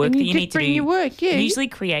bring work And that you you could need to bring do. your work, yeah. Usually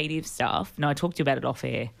creative stuff. No, I talked to you about it off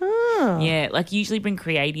air. Yeah, like usually bring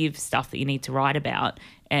creative stuff that you need to write about,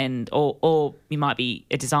 and or you might be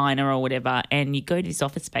a designer or whatever, and you go to this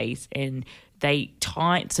office space and they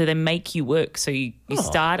make you work. So you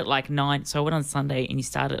start at like 9. So I went on Sunday and you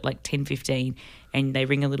start at like 10:15 and they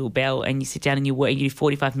ring a little bell and you sit down and you work. You do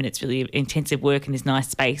 45 minutes really intensive work in this nice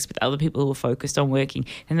space with other people who are focused on working.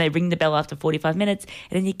 And they ring the bell after 45 minutes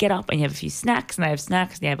and then you get up and you have a few snacks, and they have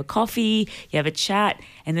snacks and you have a coffee, you have a chat,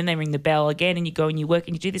 and then they ring the bell again and you go and you work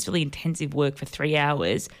and you do this really intensive work for 3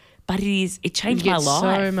 hours. But it changed You my get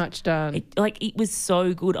life. so much done. It was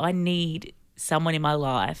so good. I need someone in my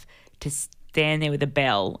life to stand there with a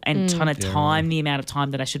bell and trying to time the amount of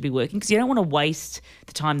time that I should be working, because you don't want to waste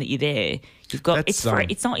the time that you're there. You've got That's, it's free.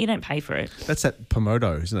 It's not, you don't pay for it. That's that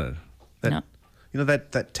Pomodo, isn't it? No. You know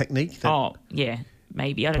that technique? Oh yeah,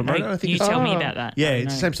 maybe I don't Pomodo, know. I think You it's- tell me about that. Yeah, I don't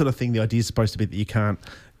it's the know. same sort of thing. The idea is supposed to be that you can't.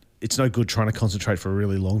 It's no good trying to concentrate for a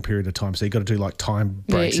really long period of time. So you've got to do like time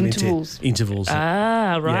breaks and intervals. intervals. Ah,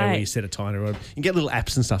 Yeah, where right. you set a timer. You can get little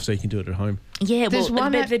apps and stuff so you can do it at home. Yeah, There's well,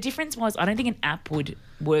 one but app- the difference was I don't think an app would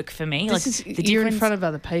work for me. You're in front of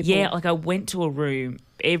other people. Yeah, like I went to a room,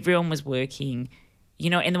 everyone was working,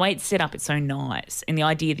 and the way it's set up, it's so nice. And the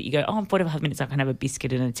idea that you go, in 45 minutes I can have a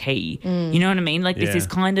biscuit and a tea. You know what I mean? Like there's this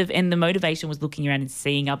kind of, and the motivation was looking around and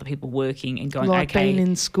seeing other people working and going, like okay. being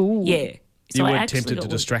in school. Yeah. You So I weren't actually tempted got to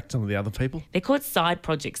work. distract some of the other people? They're called side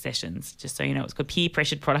project sessions, just so you know. It's called peer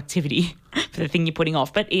pressured productivity for the thing you're putting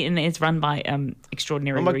off. But it's run by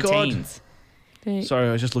Extraordinary Oh my God. Routines. Sorry,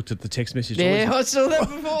 I just looked at the text message. Yeah, I saw that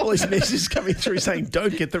before. All these messages coming through saying,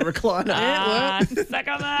 don't get the recliner. Suck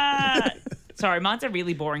on that. Sorry, mine's a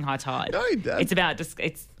really boring high tide. No, it's about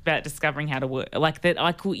discovering how to work. Like that,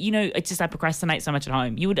 I could, it's just I procrastinate so much at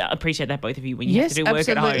home. You would appreciate that, both of you, when you Yes, have to do work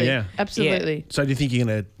at absolutely. home. Yeah. Absolutely. So do you think you're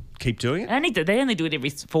going to keep doing it? They only do it every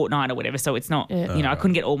fortnight or whatever, so it's not. I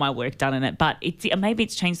couldn't get all my work done in it. But maybe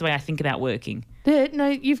it's changed the way I think about working. Yeah, no,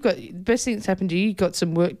 you've got the best thing that's happened to you. You got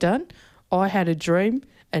some work done. I had a dream,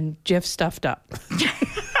 and Jeff stuffed up.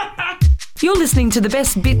 You're listening to the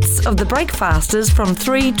best bits of the Breakfasters from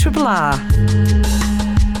 3RRR.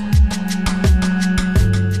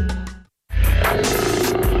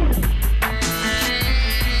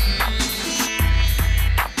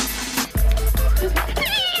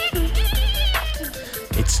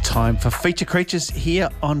 It's time for Feature Creatures here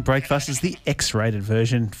on Breakfasters, the X-rated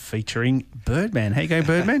version featuring Birdman. How you going,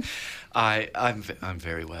 Birdman? I'm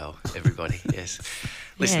very well, everybody. Yes,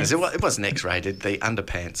 listeners, Yes. it wasn't X-rated. The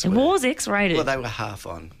underpants. It were, was X-rated. Well, they were half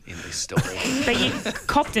on in this story. But you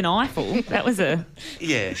copped an Eiffel. That was a...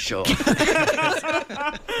 Yeah, sure.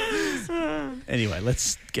 Anyway,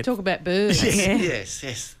 let's get... Talk about birds. Yeah.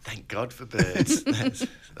 Yes. Thank God for birds. That's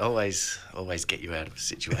always get you out of a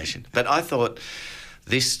situation. But I thought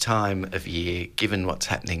this time of year, given what's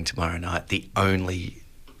happening tomorrow night, the only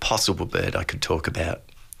possible bird I could talk about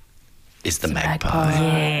is the magpie.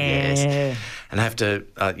 Yes. And I have to,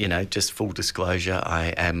 just full disclosure, I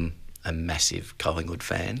am a massive Collingwood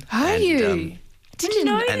fan. Are you? Didn't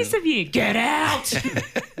know this of you. Get out.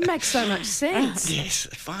 It makes so much sense. Yes,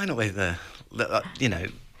 finally the lack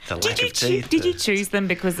of teeth. Did you choose them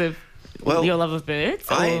because of Well, your love of birds,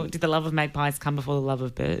 or I- did the love of magpies come before the love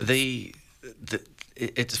of birds?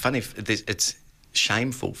 It's funny. It's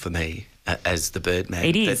shameful for me as the Birdman.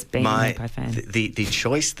 It is, that being a magpie fan. The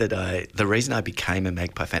choice the reason I became a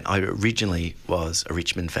magpie fan. I originally was a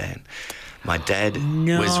Richmond fan. My dad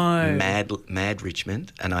was mad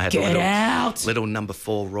Richmond, and I had a little number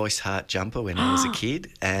 4 Royce Hart jumper when I was a kid.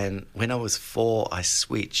 And when I was 4, I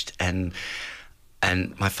switched, and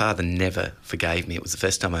my father never forgave me. It was the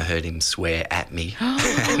first time I heard him swear at me,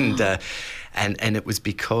 and it was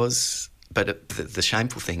because. But the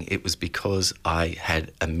shameful thing, it was because I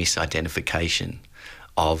had a misidentification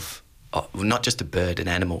of not just a bird, an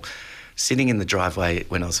animal. Sitting in the driveway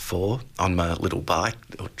when I was 4 on my little bike,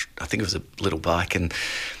 or I think it was a little bike, and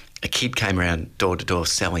a kid came around door to door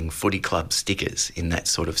selling footy club stickers in that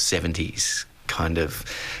sort of 70s kind of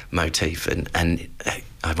motif. And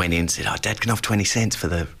I went in and said, Dad, can I have 20 cents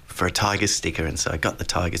for a tiger sticker? And so I got the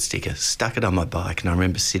tiger sticker, stuck it on my bike, and I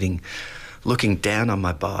remember looking down on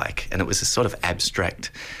my bike, and it was a sort of abstract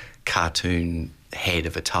cartoon head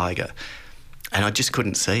of a tiger, and I just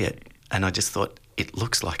couldn't see it, and I just thought, it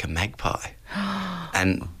looks like a magpie.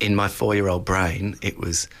 And in my 4-year-old brain, it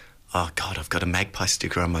was, oh, God, I've got a magpie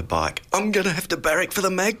sticker on my bike. I'm going to have to barrack for the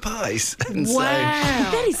magpies. And Wow.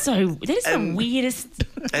 That is the weirdest.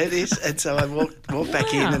 It is. And so I walked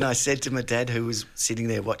back in and I said to my dad, who was sitting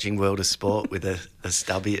there watching World of Sport with a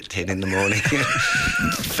stubby at 10 in the morning,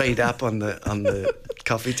 feet up on the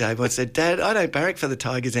coffee table, I said, Dad, I don't barrack for the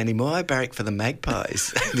Tigers anymore. I barrack for the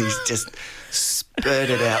magpies. And he's just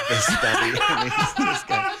spurted out the stubby. And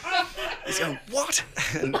he's going, what?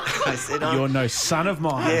 And I said, You're no son of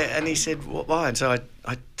mine. Yeah, and he said, why? And so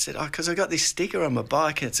I said, because I got this sticker on my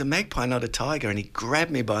bike and it's a magpie, not a tiger. And he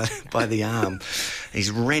grabbed me by the arm.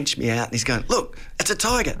 He's wrenched me out and he's going, look, it's a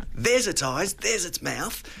tiger. There's its eyes. There's its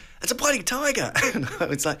mouth. It's a bloody tiger. And I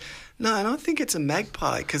was like, no, I think it's a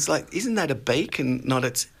magpie because, like, isn't that a beak and not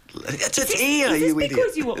its... It's its ear, you idiot. Is this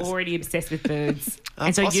because you were already obsessed with birds?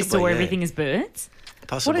 And so you possibly, saw yeah. everything as birds?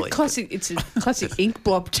 Possibly. What a classic! It's a classic ink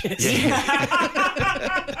blob test. Yeah.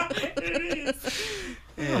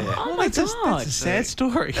 Oh my God. That's a sad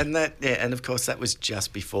story. And and of course that was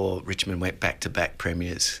just before Richmond went back-to-back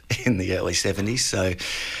premiers in the early 70s, so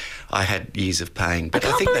I had years of pain. But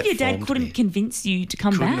I think can't believe that your dad couldn't convince you to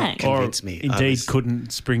come back. Convince me. Indeed,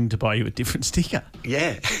 couldn't spring to buy you a different sticker.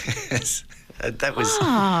 Yeah. That was...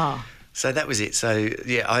 So that was it. So,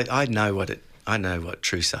 yeah, I know what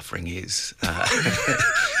true suffering is.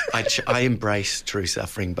 I embraced true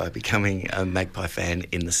suffering by becoming a Magpie fan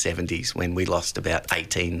in the 70s when we lost about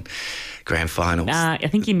 18 grand finals. I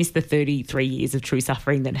think you missed the 33 years of true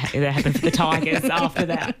suffering that happened for the Tigers after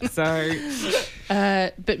that. So,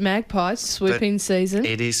 but Magpies, swooping season.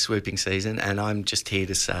 It is swooping season, and I'm just here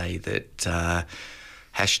to say that...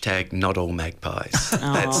 Hashtag not all magpies.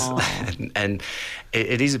 And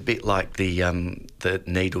it is a bit like the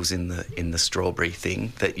needles in the strawberry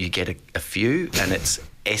thing, that you get a few and it's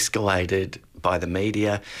escalated by the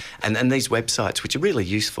media and these websites, which are really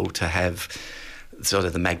useful to have sort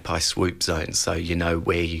of the magpie swoop zones, so you know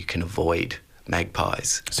where you can avoid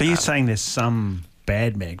magpies. So you're saying there's some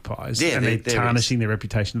bad magpies and they're tarnishing the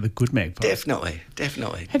reputation of the good magpies?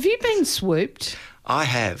 Definitely. Have you been swooped? I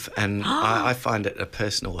have, and I find it a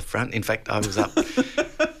personal affront. In fact, I was up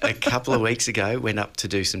a couple of weeks ago, went up to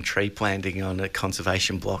do some tree planting on a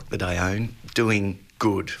conservation block that I own, doing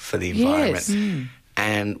good for the environment,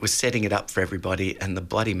 and was setting it up for everybody, and the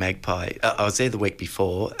bloody magpie... I was there the week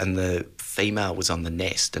before, and the female was on the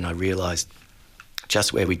nest, and I realised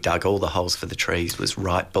just where we dug all the holes for the trees was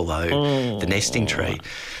right below the nesting tree.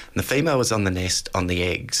 And the female was on the nest on the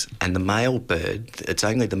eggs, and the male bird, it's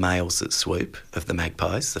only the males that swoop of the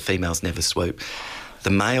magpies. The females never swoop. The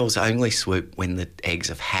males only swoop when the eggs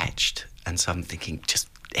have hatched. And so I'm thinking, just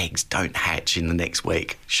eggs don't hatch in the next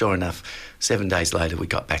week. Sure enough, 7 days later we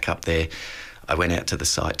got back up there. I went out to the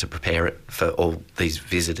site to prepare it for all these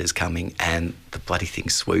visitors coming, and the bloody thing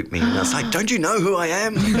swooped me. And I was like, don't you know who I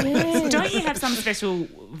am? Don't you have some special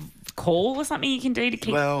call or something you can do to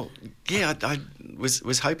keep... Well, yeah, I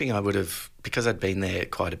was hoping I would have, because I'd been there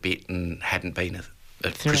quite a bit and hadn't been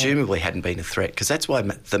presumably hadn't been a threat, because that's why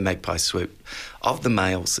the magpie swoop, of the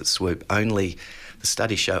males that swoop, the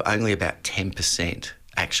studies show only about 10%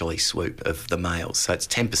 actually swoop of the males. So it's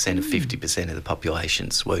 10% of 50% of the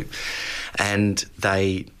population swoop. And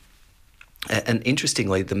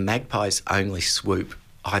interestingly, the magpies only swoop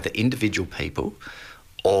either individual people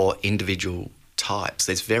or individual types.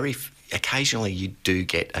 There's occasionally you do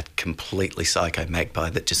get a completely psycho magpie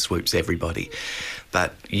that just swoops everybody.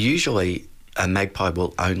 But usually a magpie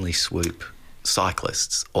will only swoop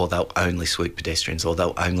cyclists, or they'll only swoop pedestrians, or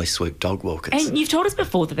they'll only swoop dog walkers. And you've told us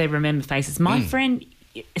before that they remember faces. My friend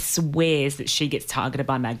swears that she gets targeted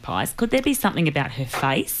by magpies. Could there be something about her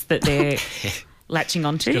face that they're latching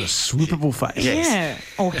onto? She's got a swoopable face. Yeah.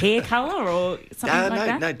 Or hair colour or something like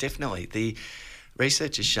that? No, definitely. The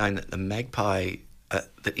research has shown that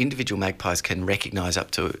the individual magpies can recognise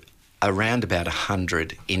up to around about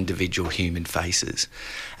 100 individual human faces,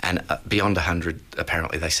 and beyond 100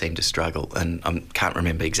 apparently they seem to struggle, and I can't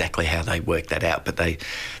remember exactly how they work that out, but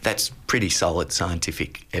that's pretty solid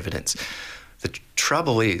scientific evidence. The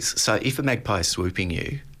trouble is, so if a magpie is swooping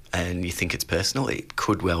you and you think it's personal, it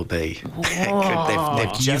could well be.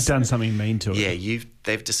 You've done something mean to it. Yeah,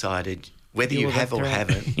 they've decided, whether you have or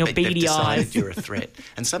haven't, Your they've beady decided eyes. you're a threat.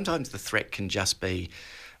 And sometimes the threat can just be,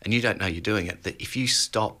 and you don't know you're doing it, that if you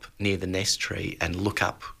stop near the nest tree and look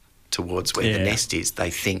up towards where the nest is,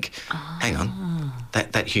 they think, hang on,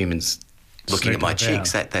 that human's looking at my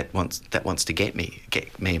chicks. That wants to get me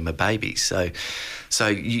and my babies. So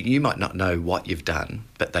you might not know what you've done,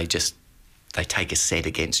 but they just they take a set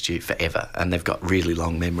against you forever, and they've got really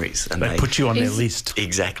long memories. And They put you on their Is- list.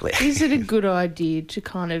 Exactly. Is it a good idea to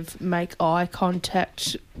kind of make eye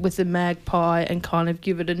contact with the magpie and kind of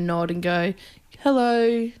give it a nod and go,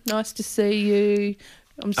 hello, nice to see you,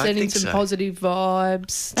 I'm I sending think some so. positive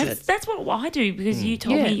vibes? That's what I do because you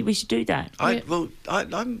told me we should do that.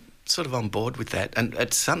 I'm sort of on board with that, and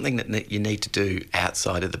it's something that you need to do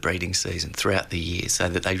outside of the breeding season throughout the year, so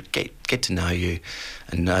that they get to know you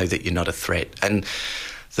and know that you're not a threat. And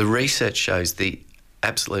the research shows the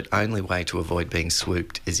absolute only way to avoid being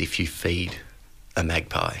swooped is if you feed a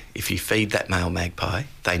magpie. If you feed that male magpie,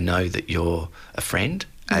 they know that you're a friend.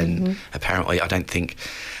 And apparently, I don't think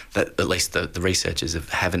that, at least the researchers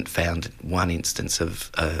haven't found one instance of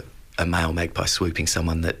a male magpie swooping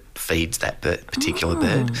someone that feeds that particular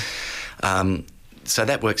bird. So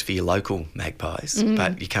that works for your local magpies,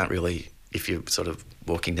 but you can't really, if you're sort of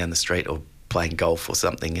walking down the street or playing golf or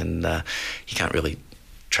something, and you can't really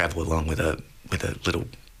travel along with a little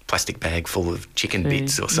plastic bag full of chicken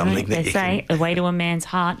bits or something. They say the way to a man's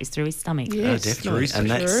heart is through his stomach. Yes, definitely,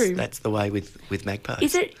 and true. that's the way with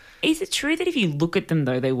magpies. Is it true that if you look at them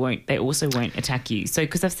though, they also won't attack you? So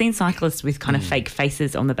because I've seen cyclists with kind of fake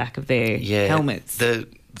faces on the back of their helmets.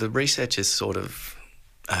 The researchers sort of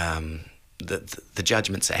the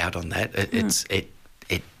judgment's out on that.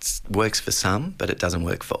 It works for some, but it doesn't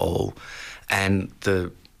work for all. And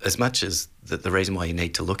as much as the reason why you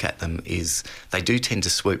need to look at them is they do tend to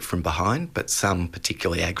swoop from behind, but some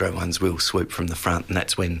particularly aggro ones will swoop from the front, and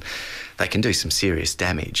that's when they can do some serious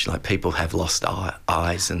damage. Like people have lost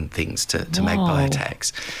eyes and things to magpie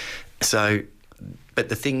attacks. So, but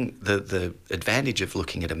the advantage of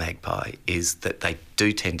looking at a magpie is that they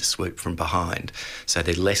do tend to swoop from behind, so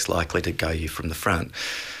they're less likely to go you from the front.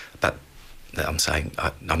 But I'm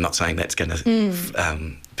not saying that's going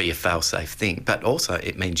to be a fail-safe thing, but also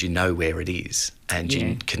it means you know where it is and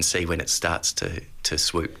you can see when it starts to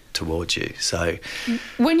swoop towards you. So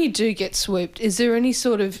When you do get swooped, is there any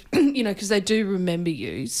sort of, because they do remember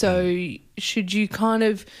you, so should you kind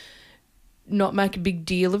of not make a big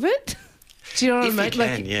deal of it? Do you know what I mean? If you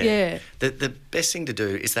can, yeah. The best thing to do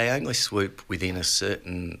is they only swoop within a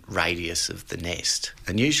certain radius of the nest,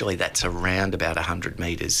 and usually that's around about 100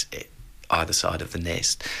 metres either side of the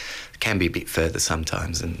nest. It can be a bit further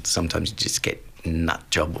sometimes, and sometimes you just get nut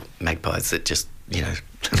job magpies that just, they're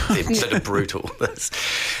sort of brutal.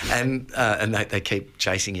 and they keep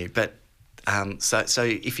chasing you. But so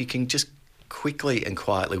if you can just quickly and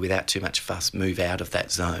quietly, without too much fuss, move out of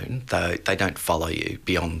that zone, though they don't follow you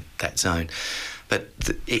beyond that zone. But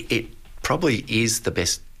it probably is the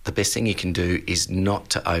best thing you can do is not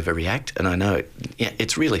to overreact. And I know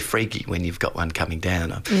it's really freaky when you've got one coming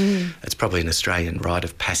down. It's probably an Australian rite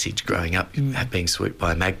of passage growing up, being swooped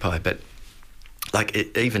by a magpie. But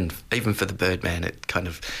even for the Birdman, it kind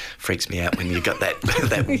of freaks me out when you got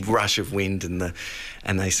that rush of wind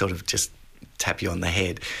and they sort of just tap you on the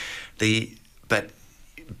head. But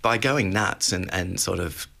by going nuts and sort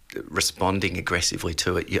of responding aggressively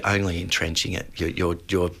to it, you're only entrenching it.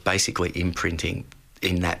 You're basically imprinting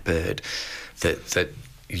in that bird that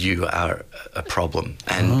you are a problem.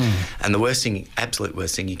 And the absolute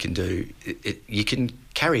worst thing you can do, you can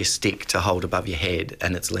carry a stick to hold above your head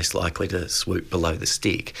and it's less likely to swoop below the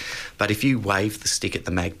stick. But if you wave the stick at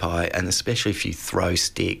the magpie, and especially if you throw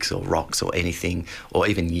sticks or rocks or anything, or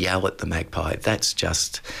even yell at the magpie, that's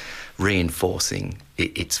just reinforcing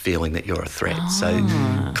its feeling that you're a threat. So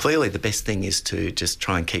clearly the best thing is to just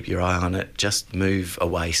try and keep your eye on it, just move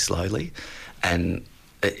away slowly. And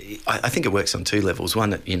I think it works on two levels. One,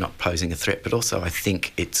 that you're not posing a threat, but also I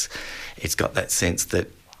think it's got that sense that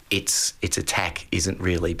its attack isn't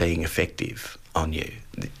really being effective on you.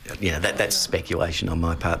 That's speculation on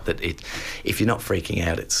my part, that if you're not freaking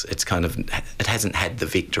out, it's kind of, it hasn't had the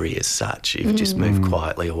victory as such. You've just moved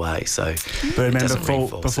quietly away. So Birdman,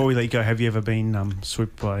 before we let you go, have you ever been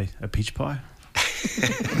swooped by a pitch pie?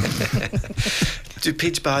 Do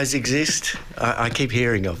pitch pies exist? I keep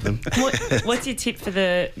hearing of them. What's your tip for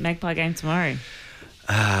the magpie game tomorrow?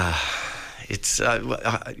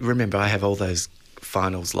 Remember, I have all those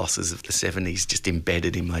finals losses of the 70s just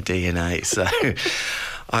embedded in my DNA. So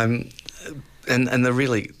and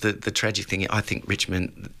the tragic thing, I think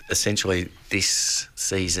Richmond, essentially this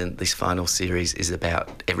season, this final series is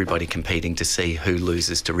about everybody competing to see who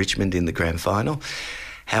loses to Richmond in the grand final.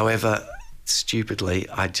 However, stupidly,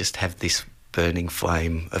 I just have this burning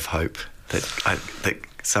flame of hope that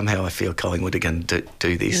somehow I feel Collingwood are going to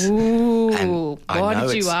do this. Ooh, and why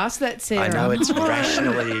did you ask that, Sarah? I know it's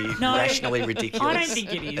rationally ridiculous. I don't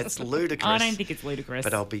think it is. It's ludicrous. I don't think it's ludicrous.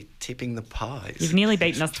 But I'll be tipping the pies. You've nearly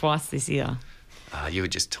beaten us twice this year. You were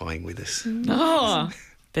just toying with us. Oh,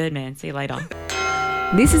 Birdman. See you later.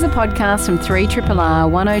 This is a podcast from 3RRR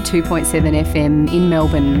 102.7 FM in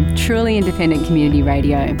Melbourne. Truly independent community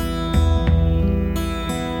radio.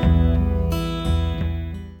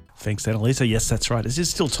 Thanks, Annalisa. Yes, that's right. It is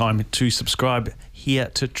still time to subscribe here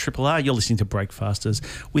to Triple R. You're listening to Breakfasters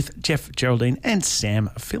with Jeff, Geraldine and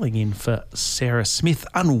Sam filling in for Sarah Smith.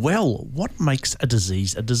 Unwell, what makes a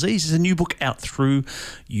disease? A disease is a new book out through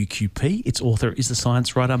UQP. Its author is the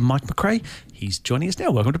science writer Mike McRae. He's joining us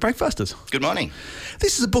now. Welcome to Breakfasters. Good morning.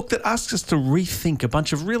 This is a book that asks us to rethink a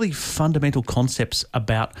bunch of really fundamental concepts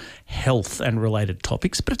about health and related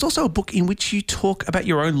topics, but it's also a book in which you talk about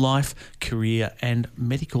your own life, career and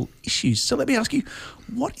medical issues. So let me ask you,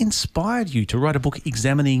 what inspired you to write a book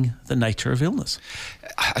examining the nature of illness?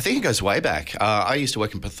 I think it goes way back. I used to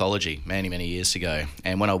work in pathology many, many years ago.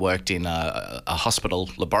 And when I worked in a hospital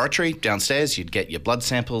laboratory downstairs, you'd get your blood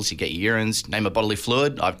samples, you get your urines, name a bodily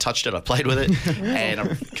fluid. I've touched it, I've played with it, and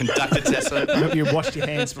I've conducted tests on it. I hope you washed your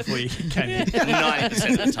hands before you came in.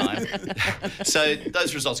 90% of the time. So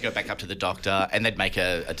those results go back up to the doctor and they'd make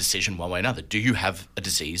a decision one way or another. Do you have a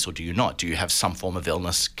disease or do you not? Do you have some form of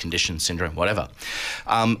illness, condition, syndrome, whatever?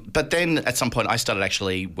 But then at some point I started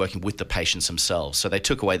actually working with the patients themselves. So they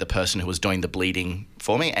took away the person who was doing the bleeding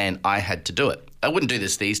for me and I had to do it. I wouldn't do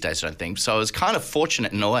this these days, I don't think. So I was kind of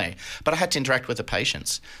fortunate in a way, but I had to interact with the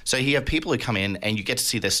patients. So you have people who come in and you get to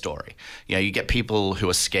see their story. You know, you get people who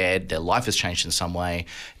are scared, their life has changed in some way,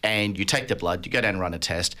 and you take their blood, you go down and run a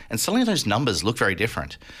test, and suddenly those numbers look very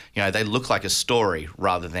different. You know, they look like a story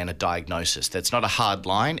rather than a diagnosis. That's not a hard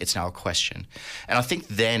line, it's now a question. And I think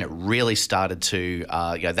then it really started to,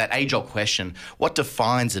 that age-old question, what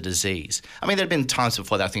defines a disease? I mean, there had been times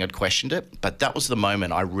before that I think I'd questioned it, but that was the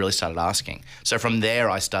moment I really started asking. So from there,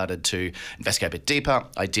 I started to investigate a bit deeper.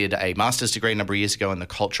 I did a master's degree a number of years ago in the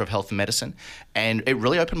culture of health and medicine, and it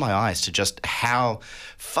really opened my eyes to just how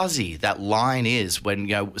fuzzy that line is when,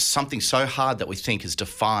 you know, something so hard that we think is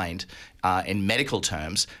defined in medical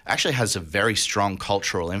terms actually has a very strong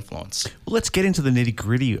cultural influence. Well, let's get into the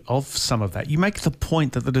nitty-gritty of some of that. You make the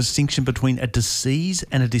point that the distinction between a disease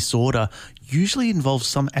and a disorder usually involves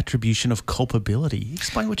some attribution of culpability.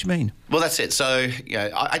 Explain what you mean. Well, that's it. So, you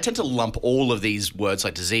know, I tend to lump all of these words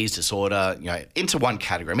like disease, disorder, you know, into one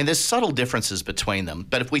category. I mean, there's subtle differences between them,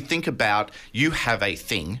 but if we think about you have a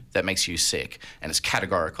thing that makes you sick and it's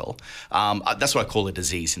categorical, that's what I call a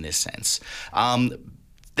disease in this sense.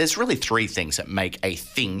 There's really three things that make a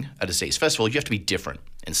thing a disease. First of all, you have to be different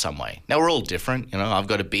in some way. Now, we're all different. You know, I've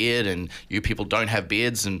got a beard and you people don't have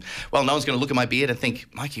beards and, well, no one's going to look at my beard and think,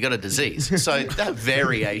 Mike, you got a disease. So that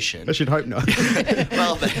variation... I should hope not.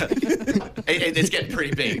 Well, it's getting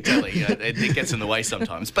pretty big, really. You know, it gets in the way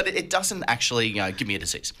sometimes. But it doesn't actually, you know, give me a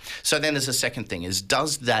disease. So then there's a second thing is,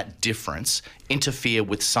 does that difference interfere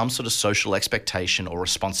with some sort of social expectation or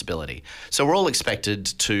responsibility? So we're all expected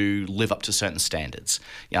to live up to certain standards.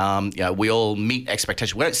 You know, we all meet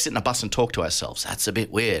expectations. We don't sit in a bus and talk to ourselves. That's a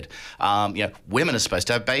bit weird. You know, women are supposed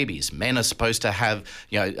to have babies. Men are supposed to have,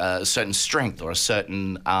 you know, a certain strength or a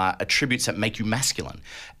certain attributes that make you masculine.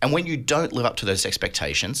 And when you don't live up to those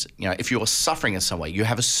expectations, you know, if you're suffering in some way, you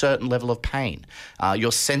have a certain level of pain,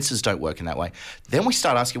 your senses don't work in that way, then we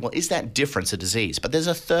start asking, well, is that difference a disease? But there's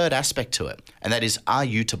a third aspect to it, and that is, are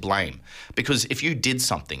you to blame? Because if you did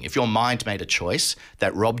something, if your mind made a choice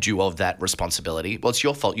that robbed you of that responsibility, well, it's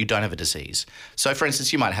your fault, you don't have a disease. So, for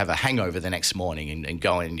instance, you might have a hangover the next morning and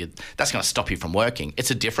go in, and that's going to stop you from working. It's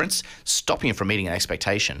a difference, stopping you from meeting an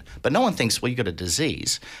expectation. But no one thinks, well, you got a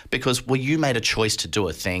disease because, well, you made a choice to do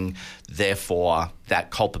a thing, therefore that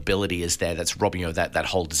culpability is there that's robbing you of that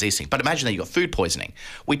whole disease thing. But imagine that you got food poisoning.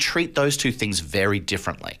 We treat those two things very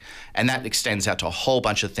differently. And that extends out to a whole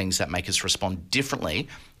bunch of things that make us respond differently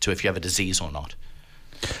to if you have a disease or not.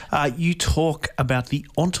 You talk about the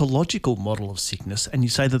ontological model of sickness, and you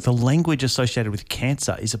say that the language associated with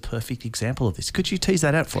cancer is a perfect example of this. Could you tease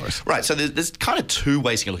that out for us? Right, so there's kind of two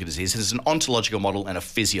ways you can look at disease. There's an ontological model and a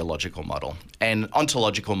physiological model. And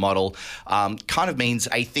ontological model kind of means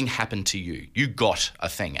a thing happened to you. You got a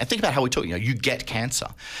thing. And think about how we talk, you know, you get cancer.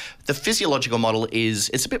 The physiological model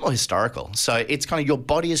it's a bit more historical. So it's kind of your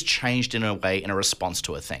body has changed in a way in a response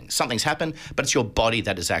to a thing. Something's happened, but it's your body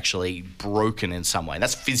that is actually broken in some way.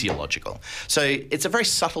 That's physiological. So it's a very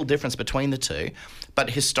subtle difference between the two.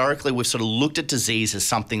 But historically, we've sort of looked at disease as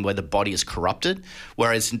something where the body is corrupted,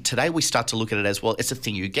 whereas today we start to look at it as, well, it's a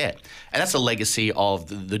thing you get. And that's a legacy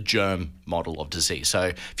of the germ model of disease. So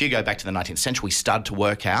if you go back to the 19th century, we started to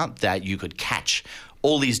work out that you could catch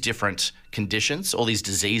all these different conditions, all these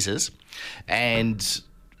diseases, and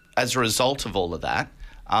as a result of all of that,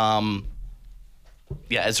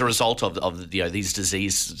 as a result of these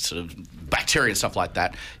disease sort of bacteria and stuff like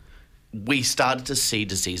that, we started to see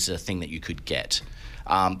disease as a thing that you could get.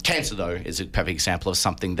 Cancer, though, is a perfect example of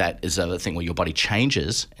something that is a thing where your body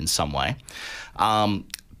changes in some way.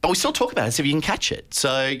 But we still talk about it, so if you can catch it.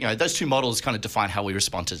 So, those two models kind of define how we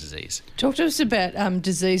respond to disease. Talk to us about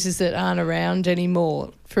diseases that aren't around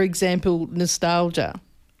anymore. For example, nostalgia.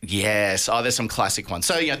 Yes. There's some classic ones.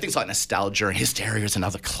 So, things like nostalgia and hysteria is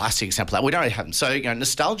another classic example. We don't have them. So,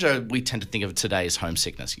 nostalgia, we tend to think of today as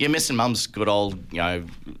homesickness. You're missing mum's good old,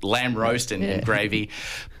 lamb roast and gravy.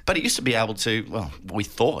 But it used to be able to, we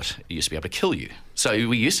thought it used to be able to kill you. So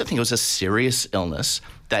we used to think it was a serious illness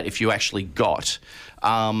that if you actually got,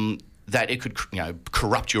 that it could,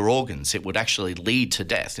 corrupt your organs. It would actually lead to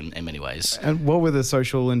death in many ways. And what were the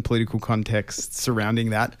social and political contexts surrounding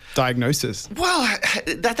that diagnosis? Well,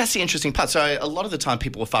 that's the interesting part. So a lot of the time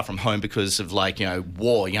people were far from home because of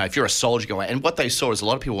war. If you're a soldier going, and what they saw is a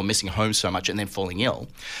lot of people were missing home so much and then falling ill,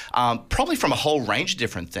 probably from a whole range of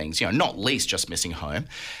different things, not least just missing home.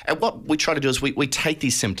 And what we try to do is we take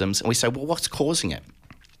these symptoms and we say, well, what's causing it?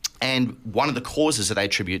 And one of the causes that they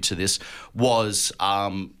attribute to this was,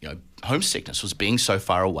 homesickness, was being so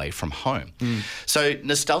far away from home. So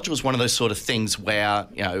nostalgia was one of those sort of things where,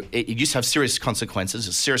 it used to have serious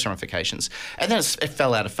consequences, serious ramifications, and then it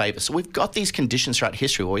fell out of favour. So we've got these conditions throughout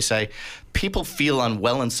history where we say people feel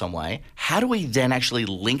unwell in some way. How do we then actually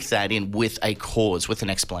link that in with a cause, with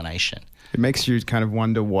an explanation? It makes you kind of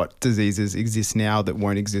wonder what diseases exist now that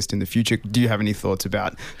won't exist in the future. Do you have any thoughts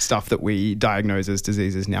about stuff that we diagnose as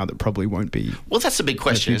diseases now that probably won't be? Well, that's the big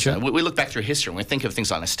question, isn't it? We look back through history and we think of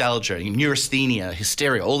things like nostalgia, neurasthenia,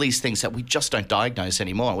 hysteria, all these things that we just don't diagnose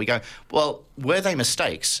anymore. And we go, well, were they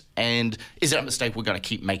mistakes? And is that a mistake we're going to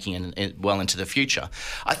keep making well into the future?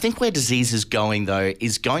 I think where disease is going, though,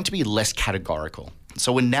 is going to be less categorical.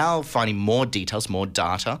 So we're now finding more details, more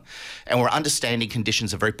data, and we're understanding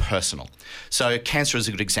conditions are very personal. So cancer is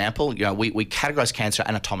a good example. We categorize cancer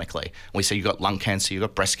anatomically. We say you've got lung cancer, you've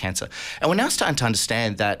got breast cancer. And we're now starting to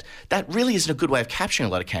understand that that really isn't a good way of capturing a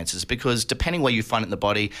lot of cancers because depending where you find it in the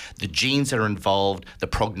body, the genes that are involved, the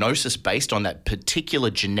prognosis based on that particular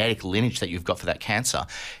genetic lineage that you've got for that cancer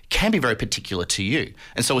can be very particular to you.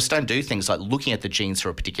 And so we're starting to do things like looking at the genes for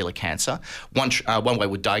a particular cancer. One way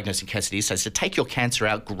we're diagnosing cancer these days is to take your cancer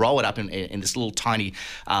out, grow it up in this little tiny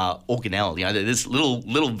organelle, this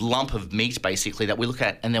little lump of meat basically that we look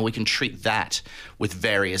at, and then we can treat that with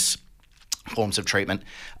various forms of treatment.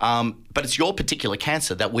 But it's your particular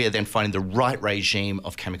cancer that we are then finding the right regime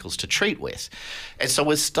of chemicals to treat with. And so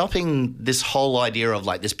we're stopping this whole idea of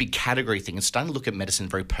this big category thing and starting to look at medicine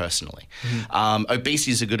very personally.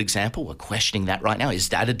 Obesity is a good example. We're questioning that right now. Is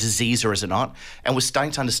that a disease or is it not? And we're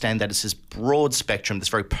starting to understand that it's this broad spectrum that's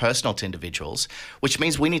very personal to individuals, which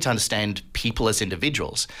means we need to understand people as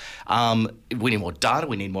individuals. We need more data,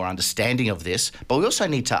 we need more understanding of this, but we also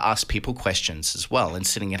need to ask people questions as well and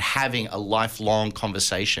sitting and having a lifelong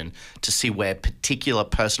conversation to see where particular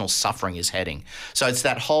personal suffering is heading. So it's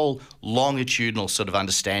that whole longitudinal sort of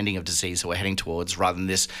understanding of disease that we're heading towards rather than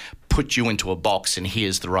this put you into a box and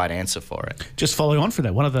here's the right answer for it. Just following on from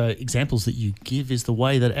that, one of the examples that you give is the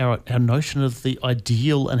way that our notion of the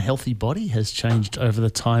ideal and healthy body has changed over the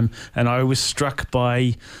time. And I was struck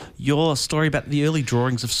by your story about the early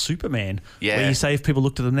drawings of Superman, where you say if people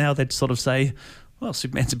looked at them now, they'd sort of say, well,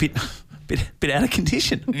 Superman's a bit out of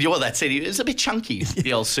condition. Well, that's it. It was a bit chunky,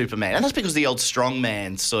 the old Superman. And that's because the old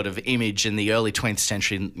strongman sort of image in the early 20th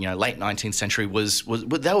century, late 19th century was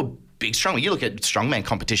they were big strongmen. You look at strongman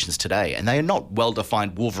competitions today, and they are not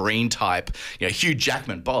well-defined Wolverine type, Hugh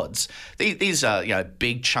Jackman bods. These are,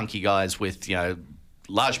 big chunky guys with,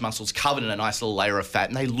 large muscles covered in a nice little layer of fat,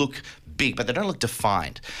 and they look big, but they don't look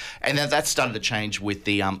defined. And then that started to change with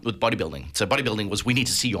with bodybuilding. So bodybuilding was, we need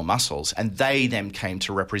to see your muscles, and they then came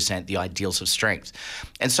to represent the ideals of strength.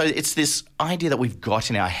 And so it's this idea that we've got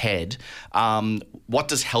in our head, what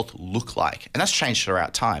does health look like? And that's changed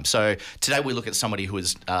throughout time. So today we look at somebody who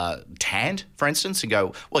is tanned, for instance, and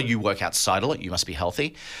go, well, you work outside a lot, you must be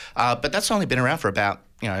healthy. But that's only been around for about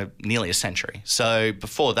nearly a century. So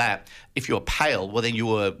before that, if you were pale, well, then you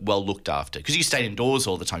were well looked after because you stayed indoors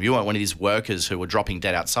all the time. You weren't one of these workers who were dropping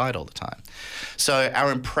dead outside all the time. So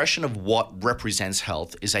our impression of what represents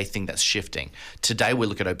health is a thing that's shifting. Today, we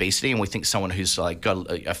look at obesity and we think someone who's got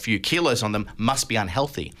a few kilos on them must be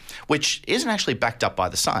unhealthy, which isn't actually backed up by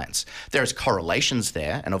the science. There's correlations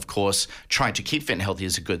there, and of course, trying to keep fit and healthy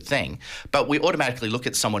is a good thing. But we automatically look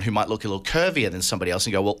at someone who might look a little curvier than somebody else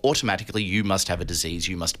and go, well, automatically you must have a disease,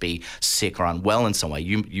 you must be sick or unwell in some way.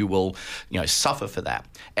 You will, suffer for that.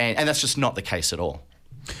 And that's just not the case at all.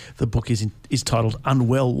 The book is titled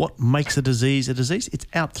Unwell, What Makes a Disease a Disease? It's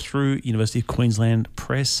out through University of Queensland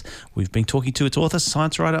Press. We've been talking to its author,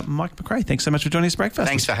 science writer Mike McRae. Thanks so much for joining us, Breakfast.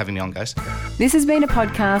 Thanks for having me on, guys. This has been a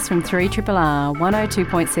podcast from 3RRR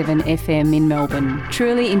 102.7 FM in Melbourne.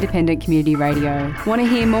 Truly independent community radio. Want to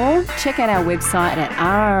hear more? Check out our website at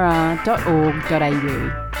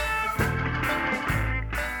rrr.org.au.